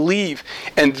to believe.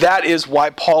 And that is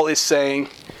why Paul is saying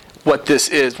what this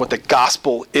is, what the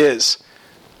gospel is.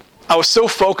 I was so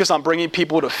focused on bringing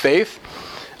people to faith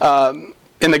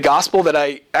in the gospel that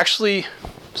I actually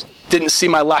didn't see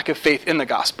my lack of faith in the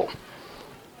gospel.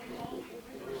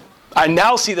 I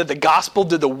now see that the gospel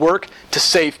did the work to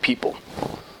save people.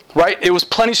 Right? It was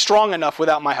plenty strong enough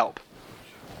without my help.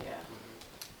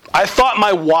 I thought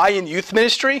my why in youth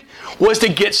ministry was to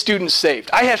get students saved.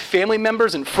 I had family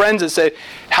members and friends that said,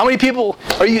 how many people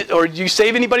do you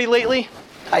save anybody lately?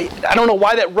 I don't know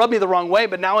why that rubbed me the wrong way,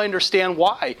 but now I understand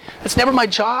why. It's never my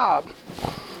job.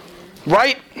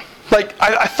 Right? Like,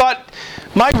 I thought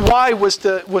my why was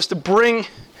to bring,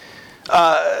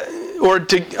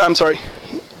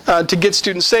 to get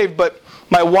students saved, but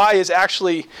my why is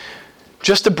actually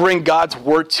just to bring God's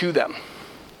word to them.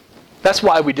 That's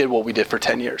why we did what we did for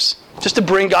 10 years. Just to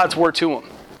bring God's word to them.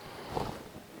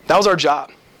 That was our job.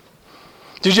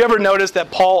 Did you ever notice that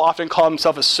Paul often called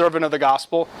himself a servant of the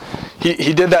gospel?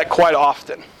 He did that quite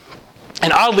often.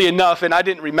 And oddly enough, and I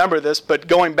didn't remember this, but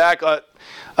going back, I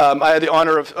had the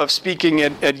honor of speaking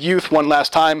at youth one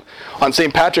last time on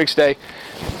St. Patrick's Day.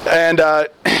 And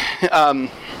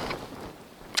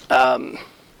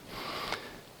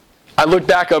I looked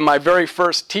back on my very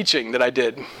first teaching that I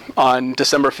did on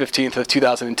December 15th of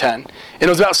 2010, and it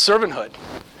was about servanthood.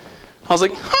 I was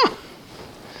like,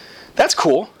 that's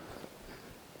cool.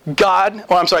 Paul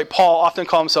often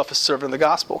called himself a servant of the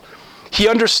gospel. He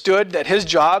understood that his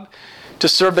job to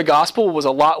serve the gospel was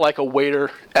a lot like a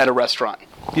waiter at a restaurant.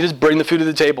 You just bring the food to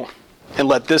the table and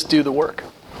let this do the work.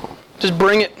 Just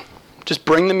bring it. Just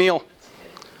bring the meal.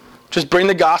 Just bring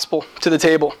the gospel to the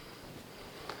table.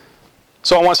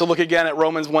 So I want us to look again at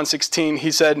Romans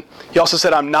 1:16. He also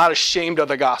said, I'm not ashamed of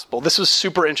the gospel. This was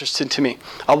super interesting to me.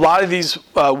 A lot of these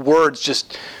words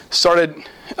just started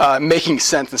making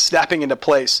sense and snapping into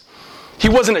place. He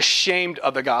wasn't ashamed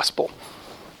of the gospel.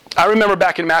 I remember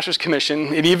back in Master's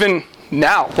Commission, and even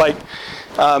now,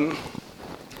 I'm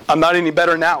not any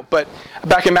better now, but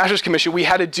back in Master's Commission, we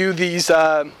had to do these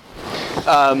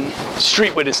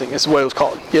street witnessing, is what it was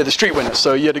called. Yeah, the street witness.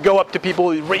 So you had to go up to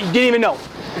people you didn't even know.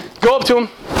 Go up to them,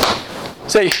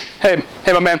 say, hey,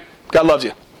 my man, God loves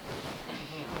you.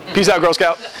 Peace out, Girl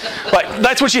Scout.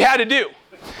 That's what you had to do.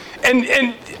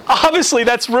 And obviously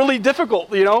that's really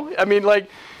difficult, you know? I mean,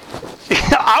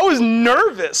 I was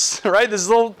nervous, right? This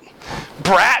little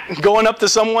brat going up to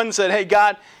someone and said, hey,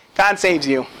 God saves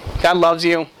you. God loves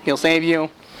you. He'll save you.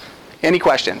 Any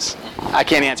questions? I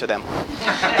can't answer them.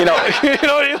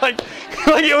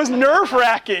 It was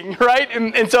nerve-wracking, right?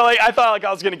 And so I thought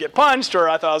I was going to get punched, or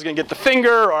I thought I was going to get the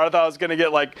finger, or I thought I was going to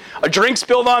get a drink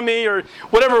spilled on me, or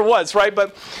whatever it was, right?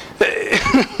 But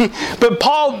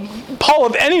Paul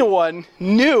of anyone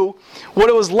knew what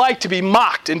it was like to be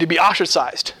mocked and to be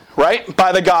ostracized, right,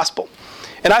 by the gospel.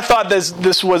 And I thought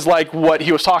this was what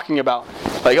he was talking about.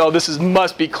 This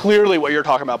must be clearly what you're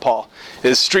talking about, Paul,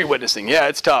 is street witnessing. Yeah,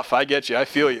 it's tough. I get you. I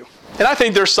feel you. And I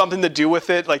think there's something to do with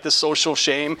it, the social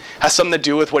shame has something to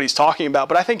do with what he's talking about.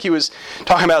 But I think he was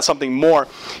talking about something more.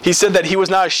 He said that he was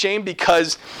not ashamed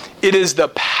because it is the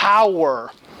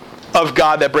power of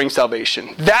God that brings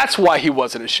salvation. That's why he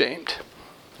wasn't ashamed.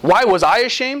 Why was I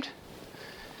ashamed?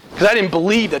 Because I didn't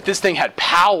believe that this thing had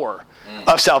power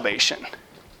of salvation.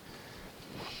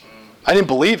 I didn't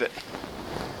believe it.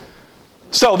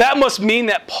 So that must mean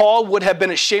that Paul would have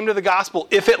been ashamed of the gospel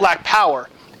if it lacked power,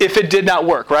 if it did not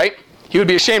work, right? He would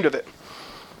be ashamed of it.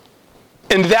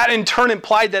 And that in turn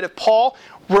implied that if Paul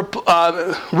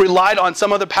relied on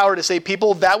some other power to save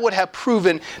people, that would have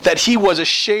proven that he was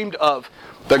ashamed of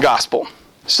the gospel.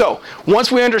 So,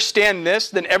 once we understand this,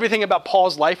 then everything about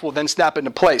Paul's life will then snap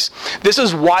into place. This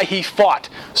is why he fought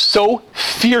so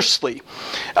fiercely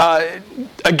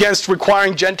against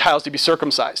requiring Gentiles to be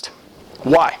circumcised.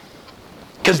 Why?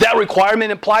 Because that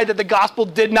requirement implied that the gospel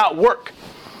did not work.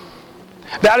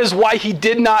 That is why he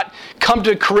did not come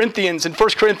to Corinthians in 1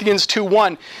 Corinthians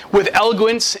 2:1 with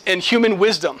eloquence and human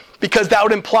wisdom, because that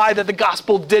would imply that the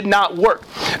gospel did not work.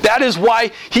 That is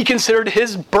why he considered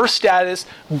his birth status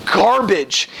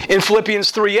garbage in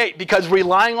Philippians 3:8, because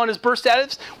relying on his birth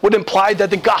status would imply that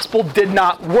the gospel did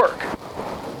not work.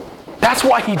 That's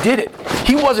why he did it.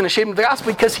 He wasn't ashamed of the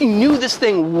gospel because he knew this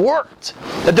thing worked,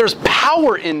 that there's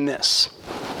power in this.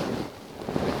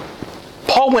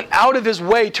 Paul went out of his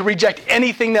way to reject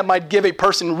anything that might give a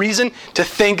person reason to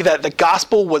think that the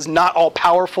gospel was not all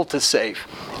powerful to save.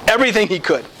 Everything he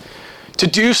could. To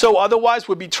do so otherwise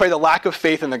would betray the lack of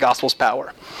faith in the gospel's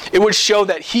power. It would show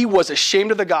that he was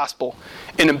ashamed of the gospel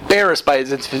and embarrassed by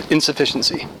his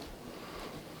insufficiency.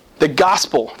 The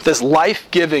gospel, this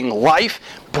life-giving,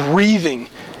 life-breathing,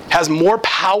 has more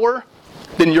power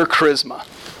than your charisma.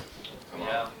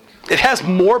 It has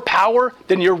more power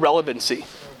than your relevancy.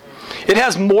 It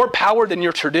has more power than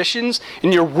your traditions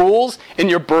and your rules and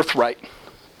your birthright.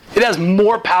 It has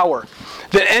more power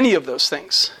than any of those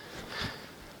things.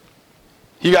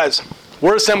 You guys,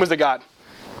 we're Assemblies of God.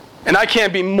 And I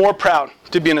can't be more proud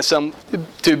to be an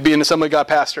Assembly of God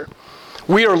pastor.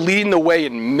 We are leading the way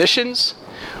in missions.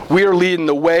 We are leading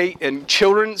the way in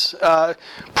children's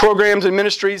programs and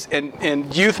ministries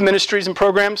and youth ministries and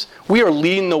programs. We are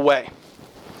leading the way.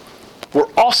 We're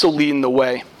also leading the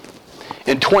way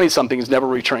in 20-somethings never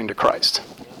returning to Christ.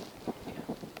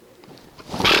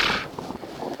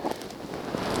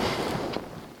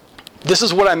 This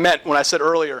is what I meant when I said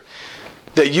earlier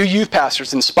that you youth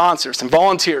pastors and sponsors and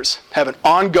volunteers have an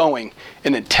ongoing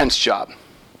and intense job.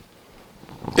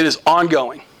 It is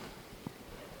ongoing.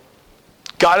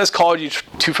 God has called you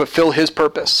to fulfill His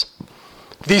purpose.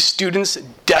 These students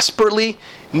desperately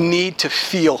need to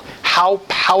feel how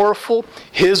powerful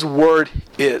His Word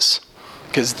is.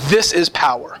 Because this is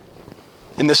power.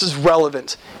 And this is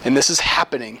relevant. And this is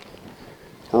happening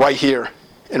right here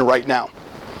and right now.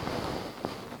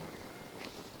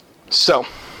 So,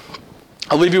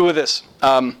 I'll leave you with this.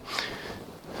 Like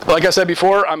I said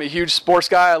before, I'm a huge sports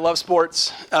guy. I love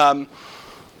sports.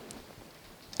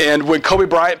 And when Kobe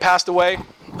Bryant passed away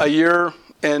a year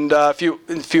and a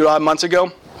few odd months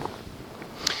ago,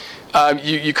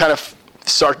 you kind of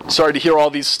started to hear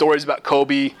all these stories about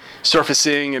Kobe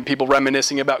surfacing and people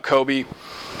reminiscing about Kobe.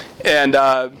 And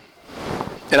I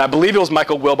believe it was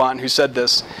Michael Wilbon who said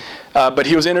this. But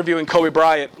he was interviewing Kobe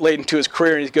Bryant late into his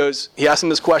career, and he asked him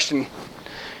this question: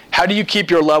 how do you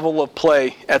keep your level of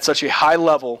play at such a high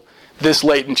level this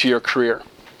late into your career?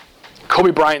 Kobe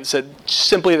Bryant said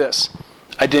simply this: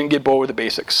 I didn't get bored with the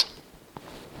basics.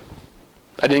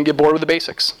 I didn't get bored with the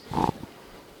basics.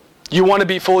 You want to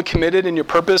be fully committed in your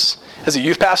purpose as a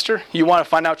youth pastor? You want to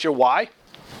find out your why?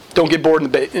 Don't get bored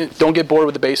with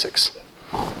the basics.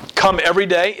 Come every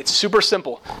day. It's super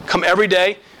simple. Come every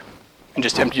day and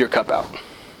just empty your cup out.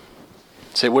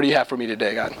 Say, what do you have for me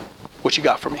today, God? What you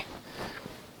got for me?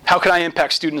 How can I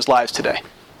impact students' lives today?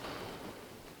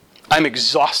 I'm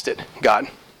exhausted, God.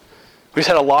 We just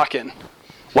had a lock-in.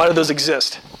 Why do those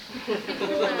exist?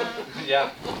 Yeah.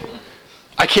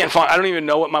 I don't even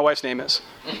know what my wife's name is.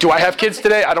 Do I have kids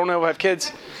today? I don't know if I have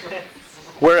kids.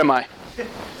 Where am I?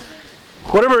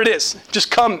 Whatever it is, just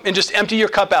come and just empty your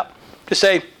cup out. Just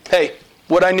say, hey,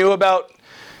 what I knew about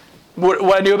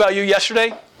you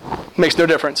yesterday makes no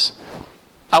difference.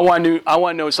 I want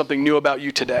to know something new about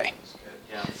you today.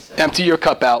 Empty your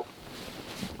cup out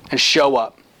and show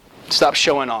up. Stop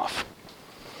showing off.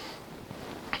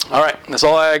 All right, that's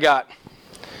all I got.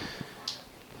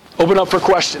 Open up for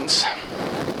questions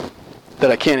that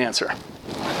I can't answer.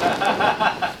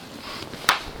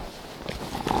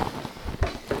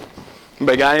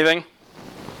 Anybody got anything?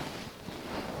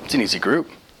 It's an easy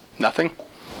group. Nothing?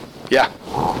 Yeah.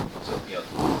 So,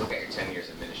 look at your 10 years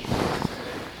of ministry,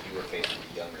 and you were faced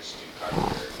with a younger Stu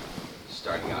Carpenter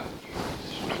starting out in the youth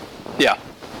position. Yeah.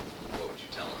 What would you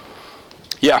tell him?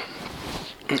 Yeah.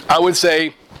 I would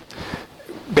say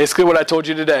basically what I told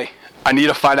you today. I need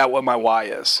to find out what my why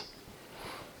is.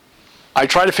 I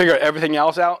try to figure everything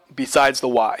else out besides the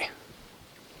why.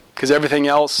 Because everything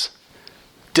else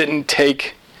didn't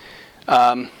take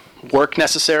work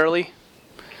necessarily.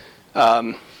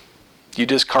 You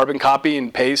just carbon copy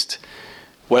and paste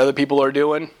what other people are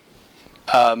doing.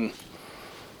 I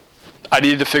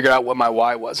needed to figure out what my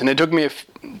why was. And it took me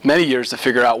many years to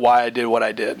figure out why I did what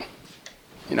I did.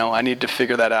 I needed to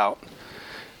figure that out.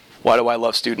 Why do I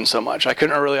love students so much? I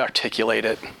couldn't really articulate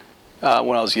it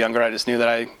when I was younger. I just knew that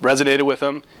I resonated with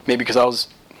them. Maybe because I was,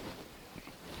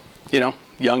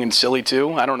 young and silly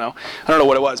too. I don't know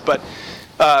what it was. But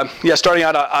starting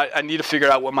out, I need to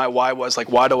figure out what my why was. Like,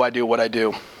 why do I do what I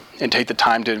do? And take the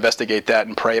time to investigate that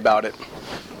and pray about it.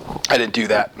 I didn't do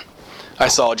that. I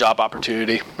saw a job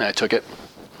opportunity and I took it.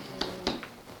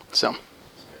 So,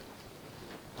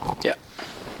 yeah.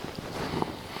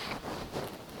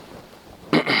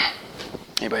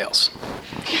 Anybody else?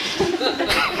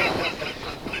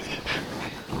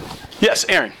 Yes,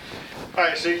 Aaron. All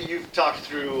right, so you've talked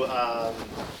through some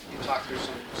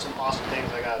awesome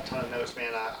things. I got a ton of notes,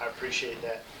 man. I appreciate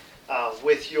that.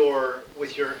 With your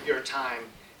time,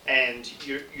 and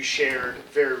you shared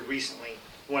very recently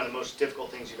one of the most difficult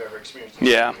things you've ever experienced in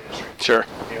Yeah, ministry. sure.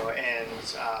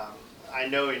 I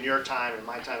know in your time and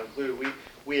my time included,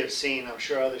 we have seen, I'm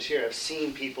sure others here have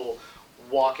seen people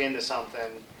walk into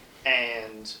something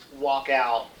and walk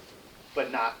out,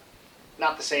 but not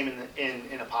not the same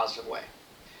in a positive way.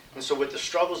 And so with the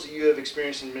struggles that you have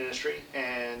experienced in ministry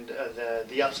and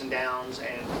the ups and downs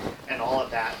and all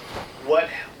of that, what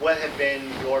have been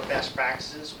your best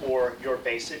practices or your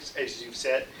basics, as you've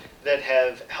said, that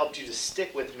have helped you to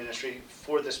stick with ministry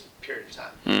for this period of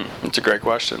time? That's a great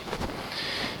question.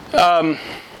 Can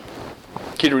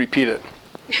you repeat it?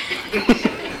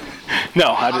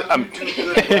 No, I'm.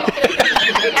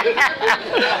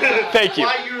 Thank you.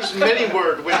 I use many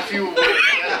words with few words.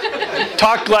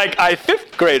 Talk like a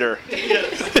fifth grader.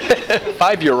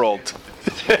 5-year-old.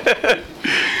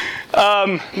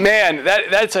 Man,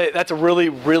 that's a really,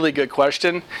 really good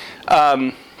question.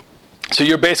 So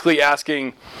you're basically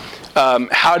asking,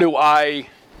 how do I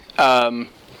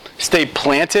stay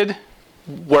planted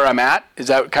where I'm at? Is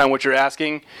that kind of what you're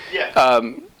asking? Yeah.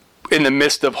 In the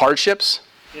midst of hardships?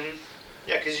 Mm-hmm.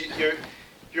 Yeah, because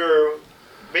you're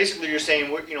basically you're saying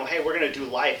hey, we're going to do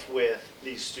life with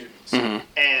these students, Mm-hmm.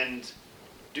 and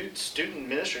dude, student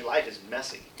ministry life is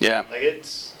messy. Yeah. Like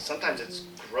sometimes it's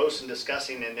gross and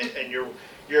disgusting, and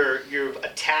you've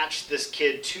attached this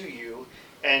kid to you,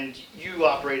 and you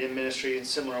operate in ministry in a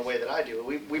similar way that I do.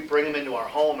 We bring them into our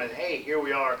home, and hey, here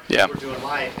we are. Yeah. We're doing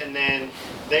life, and then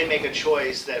they make a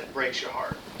choice that breaks your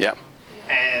heart. Yeah.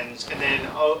 And then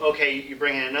okay, you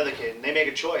bring in another kid, and they make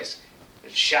a choice.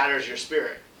 It shatters your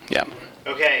spirit. Yeah.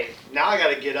 Okay, now I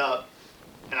got to get up,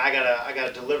 and I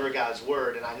gotta deliver God's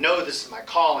word, and I know this is my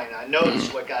calling. I know this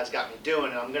is what God's got me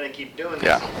doing, and I'm gonna keep doing this.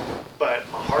 Yeah. But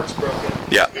my heart's broken.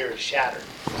 Yeah. My spirit is shattered.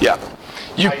 Yeah.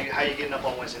 How you getting up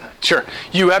on Wednesday night? Sure.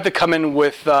 You have to come in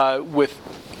with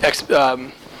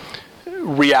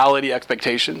reality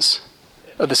expectations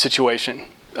of the situation.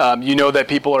 You know that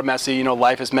people are messy. You know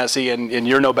life is messy, and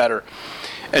you're no better.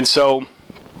 And so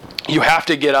you have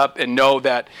to get up and know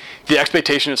that the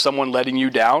expectation of someone letting you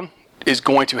down is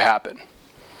going to happen.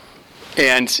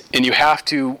 And you have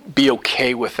to be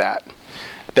okay with that.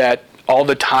 That all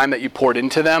the time that you poured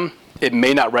into them, it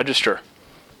may not register.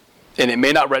 And it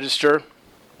may not register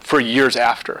for years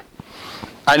after.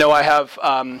 I know I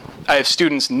have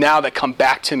students now that come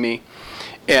back to me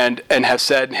and have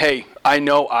said, hey, I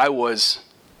know I was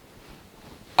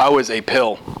a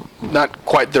pill. Not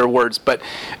quite their words, but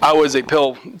I was a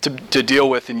pill to deal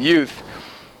with in youth.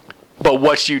 But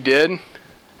what you did,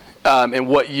 and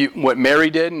what Mary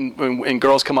did, and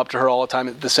girls come up to her all the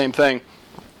time, the same thing.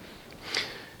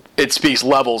 It speaks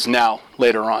levels now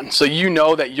later on. So you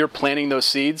know that you're planting those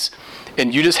seeds,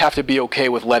 and you just have to be okay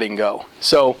with letting go.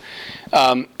 So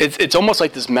it's almost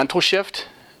like this mental shift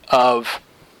of,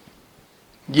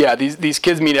 yeah, these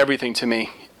kids mean everything to me,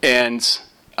 and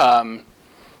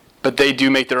but they do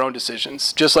make their own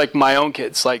decisions, just like my own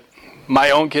kids. Like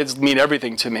my own kids mean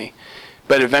everything to me,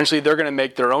 but eventually they're going to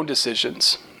make their own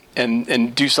decisions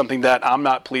and do something that I'm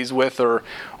not pleased with or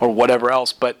whatever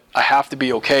else. But I have to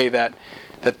be okay that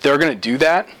they're going to do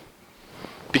that,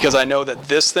 because I know that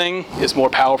this thing is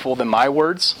more powerful than my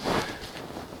words,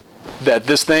 that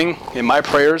this thing in my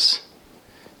prayers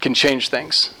can change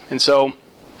things. And so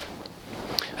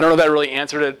I don't know if that really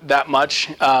answered it that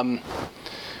much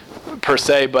per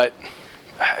se, but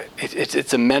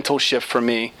it's a mental shift for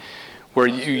me where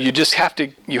you just have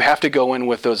to go in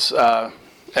with those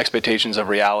expectations of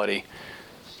reality.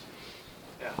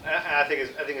 Yeah, I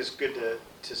think it's good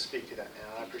to speak to that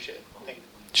now. I appreciate it. Thank you.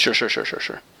 Sure.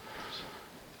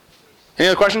 Any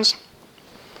other questions?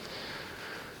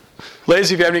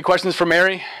 Ladies, if you have any questions for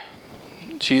Mary,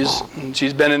 she's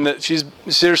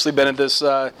seriously been at this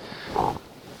side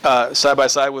by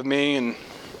side with me and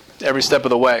every step of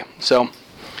the way. So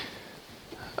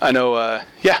I know,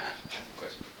 yeah.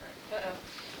 Question,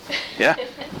 Uh-oh. Yeah.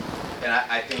 And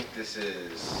I think this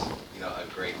is, a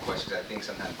great question. I think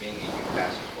sometimes being a youth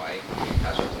pastor's wife, being a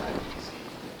pastor is not easy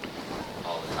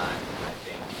all the time. And I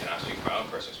think, and I'm speaking from my own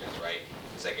personal experience, right?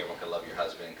 It's like everyone can love your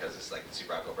husband because it's like the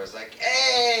super outgoing person. Like,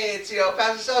 hey, it's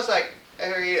Pastor So. It's like, hey,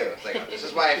 who are you? It's like, this is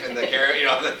his wife and the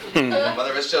the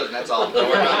mother of his children. That's all. Don't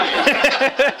worry about me.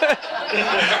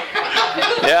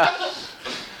 Yeah.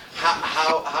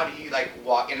 How do you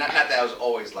walk? And not that I was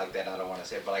always like that. I don't want to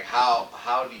say it, but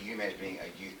how do you manage being a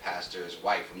youth pastor's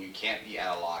wife when you can't be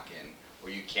at a lock-in, or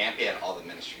you can't be at all the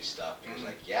ministry stuff? Because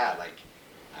I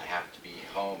have to be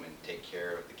home and take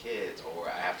care of the kids, or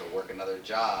I have to work another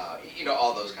job.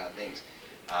 All those kind of things.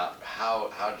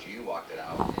 How do you walk that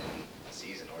out in a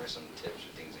season? Or some tips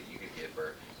or things that you could give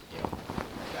for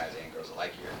guys and girls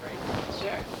alike here, right?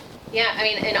 Sure. Yeah, I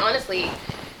mean, and honestly,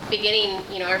 beginning,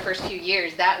 our first few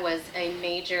years, that was a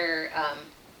major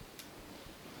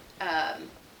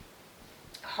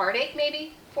heartache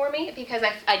maybe for me, because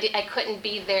I couldn't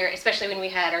be there, especially when we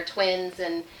had our twins,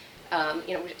 and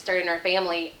started in our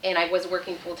family, and I was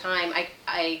working full time.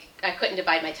 I couldn't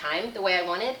divide my time the way I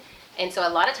wanted, and so a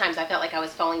lot of times I felt like I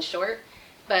was falling short.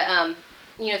 But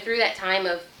through that time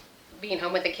of being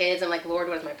home with the kids, I'm like, Lord,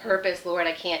 what is my purpose? Lord,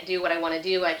 I can't do what I want to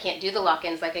do. I can't do the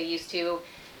lock-ins like I used to.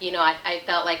 I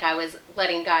felt like I was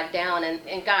letting God down,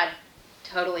 and God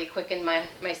totally quickened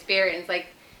my spirit. And it's like,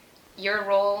 your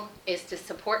role is to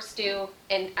support Stu,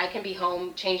 and I can be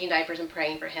home changing diapers and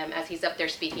praying for him as he's up there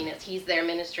speaking, as he's there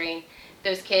ministering.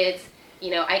 Those kids,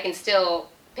 I can still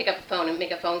pick up the phone and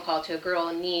make a phone call to a girl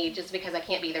in need. Just because I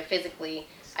can't be there physically,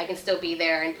 I can still be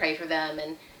there and pray for them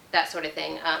and that sort of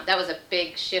thing. That was a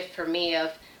big shift for me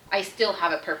of, I still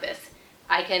have a purpose.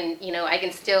 I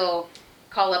can still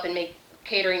call up and make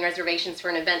catering reservations for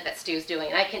an event that Stu's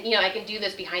doing. I can do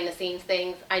this behind the scenes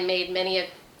things. I made many of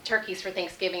turkeys for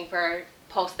Thanksgiving for our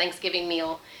Pulse Thanksgiving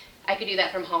meal. I could do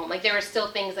that from home. Like, there were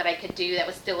still things that I could do that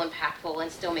was still impactful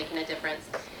and still making a difference.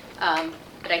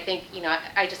 But I think,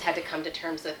 I just had to come to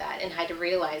terms with that and had to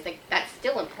realize, like, that's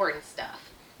still important stuff.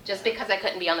 Just because I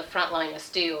couldn't be on the front line of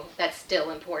Stu, that's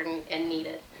still important and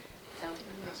needed. So.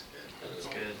 That's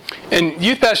good. And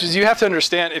youth pastors, you have to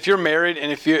understand, if you're married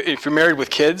and if you're married with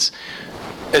kids,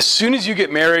 as soon as you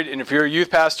get married, and if you're a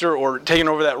youth pastor or taking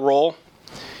over that role,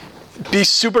 be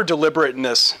super deliberate in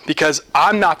this, because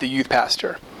I'm not the youth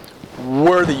pastor.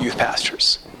 We're the youth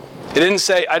pastors.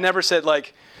 I never said,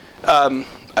 like,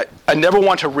 I never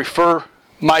want to refer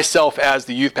myself as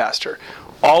the youth pastor.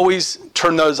 Always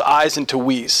turn those I's into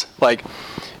we's. Like,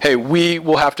 hey, we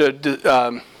will have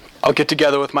to, I'll get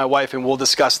together with my wife and we'll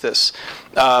discuss this.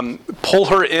 Pull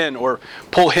her in or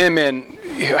pull him in,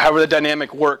 however the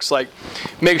dynamic works. Like,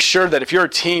 make sure that if you're a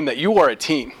team, that you are a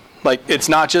team. Like, it's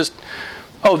not just,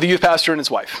 the youth pastor and his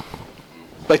wife.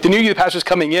 Like, the new youth pastor's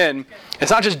coming in,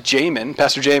 it's not just Jamin,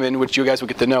 Pastor Jamin, which you guys will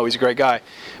get to know, he's a great guy,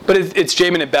 but it's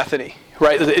Jamin and Bethany,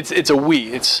 right? It's a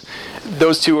we. It's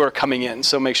those two are coming in,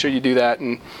 so make sure you do that.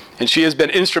 And she has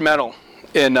been instrumental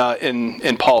in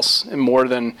Pulse, and more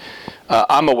than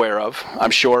I'm aware of,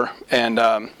 I'm sure, and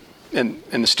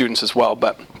the students as well.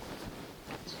 But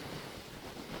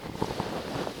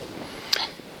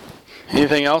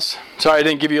anything else? Sorry, I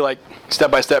didn't give you like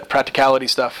step-by-step practicality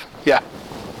stuff. Yeah.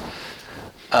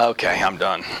 Okay, I'm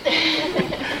done.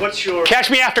 What's your... Catch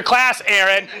me after class,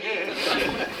 Aaron.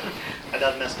 I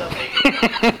done messed up.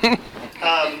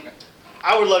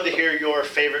 I would love to hear your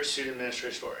favorite student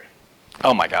ministry story.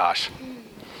 Oh my gosh.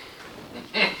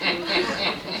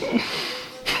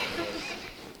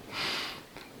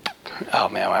 Oh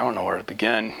man, I don't know where to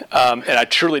begin. And I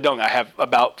truly don't. I have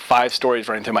about 5 stories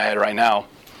running through my head right now.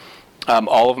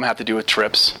 All of them have to do with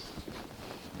trips.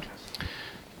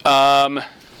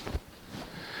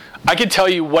 I can tell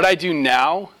you what I do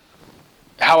now,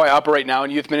 how I operate now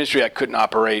in youth ministry, I couldn't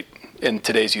operate in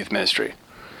today's youth ministry.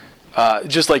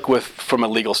 Just like from a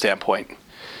legal standpoint.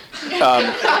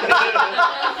 Some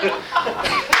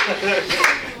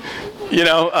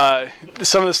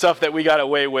of the stuff that we got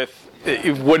away with,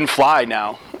 it wouldn't fly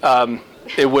now.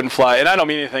 It wouldn't fly. And I don't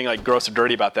mean anything like gross or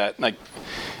dirty about that.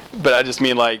 But I just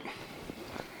mean like,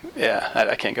 yeah,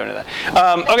 I can't go into that.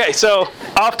 Okay, so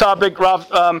off topic, Rob.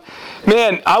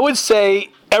 Man, I would say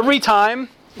every time,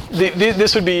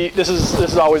 this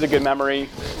is always a good memory.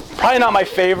 Probably not my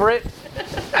favorite.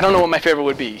 I don't know what my favorite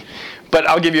would be, but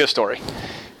I'll give you a story.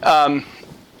 Our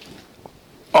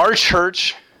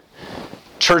church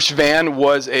van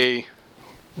was a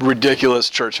ridiculous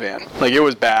church van. Like, it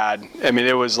was bad. I mean,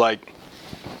 it was like,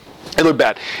 it looked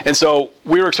bad. And so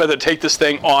we were excited to take this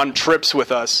thing on trips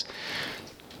with us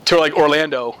to like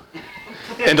Orlando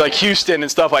and like Houston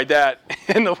and stuff like that.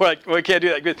 And we're like, we can't do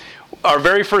that. Our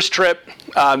very first trip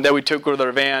that we took with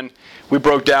our van, we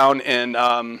broke down in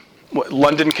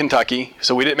London, Kentucky.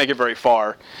 So we didn't make it very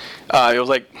far. It was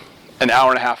like an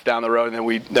hour and a half down the road,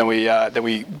 and then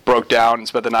we broke down and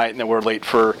spent the night, and then we're late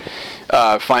for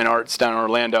Fine Arts down in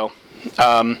Orlando.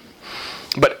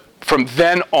 But from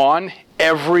then on,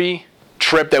 every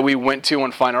trip that we went to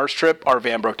on Fine Arts trip, our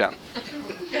van broke down.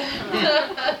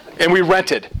 And we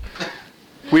rented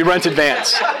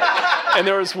vans. And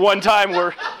there was one time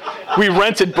where we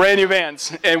rented brand new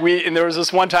vans, and there was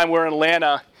this one time we're in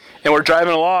Atlanta, and we're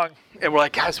driving along, and we're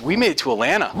like, guys, we made it to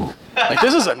Atlanta. Like,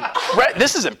 this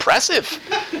is impressive.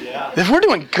 Yeah. We're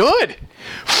doing good.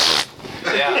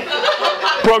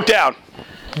 Yeah. Broke down.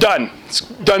 Done.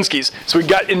 Dunskies. So we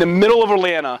got in the middle of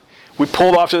Atlanta. We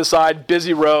pulled off to the side,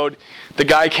 busy road. The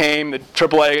guy came, the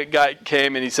AAA guy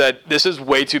came, and he said, this is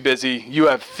way too busy. You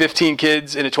have 15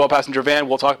 kids in a 12-passenger van.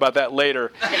 We'll talk about that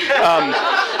later.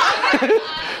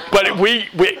 But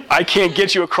I can't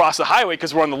get you across the highway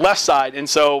because we're on the left side. And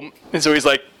so he's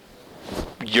like,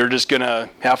 you're just going to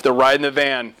have to ride in the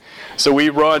van. So we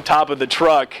rode on top of the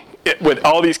truck with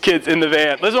all these kids in the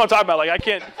van. This is what I'm talking about. Like, I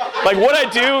can't, like, what I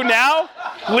do now,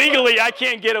 legally, I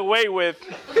can't get away with.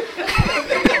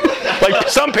 Like,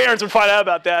 some parents would find out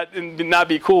about that and not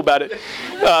be cool about it.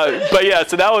 But yeah,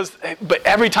 so that was, but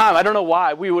every time, I don't know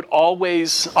why, we would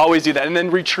always do that. And then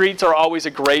retreats are always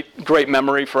a great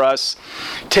memory for us.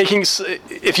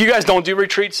 If you guys don't do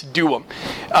retreats, do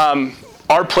them.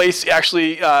 Our place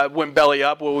actually went belly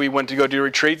up when we went to go do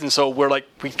retreats, and so we're like,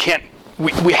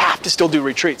 we have to still do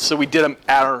retreats. So we did them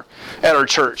at our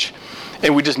church,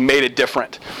 and we just made it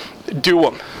different. Do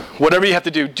them. Whatever you have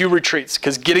to do retreats,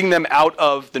 because getting them out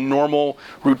of the normal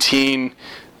routine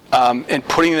and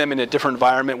putting them in a different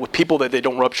environment with people that they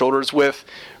don't rub shoulders with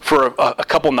for a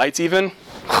couple nights even,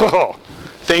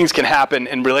 things can happen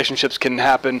and relationships can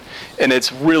happen, and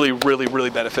it's really, really,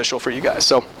 really beneficial for you guys.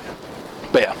 So,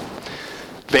 but yeah,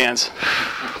 vans,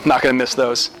 not going to miss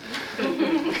those.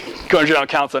 Going to general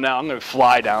council now, I'm going to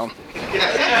fly down.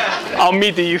 I'll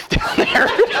meet the youth down there.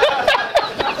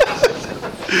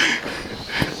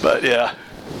 But yeah.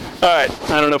 All right.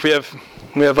 I don't know if we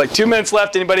have like 2 minutes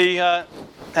left. Anybody have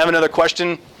another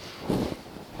question?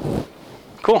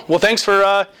 Cool. Well, thanks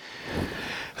for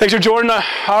joining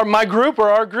my group or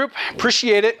our group.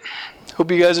 Appreciate it. Hope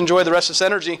you guys enjoy the rest of this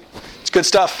energy. It's good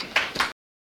stuff.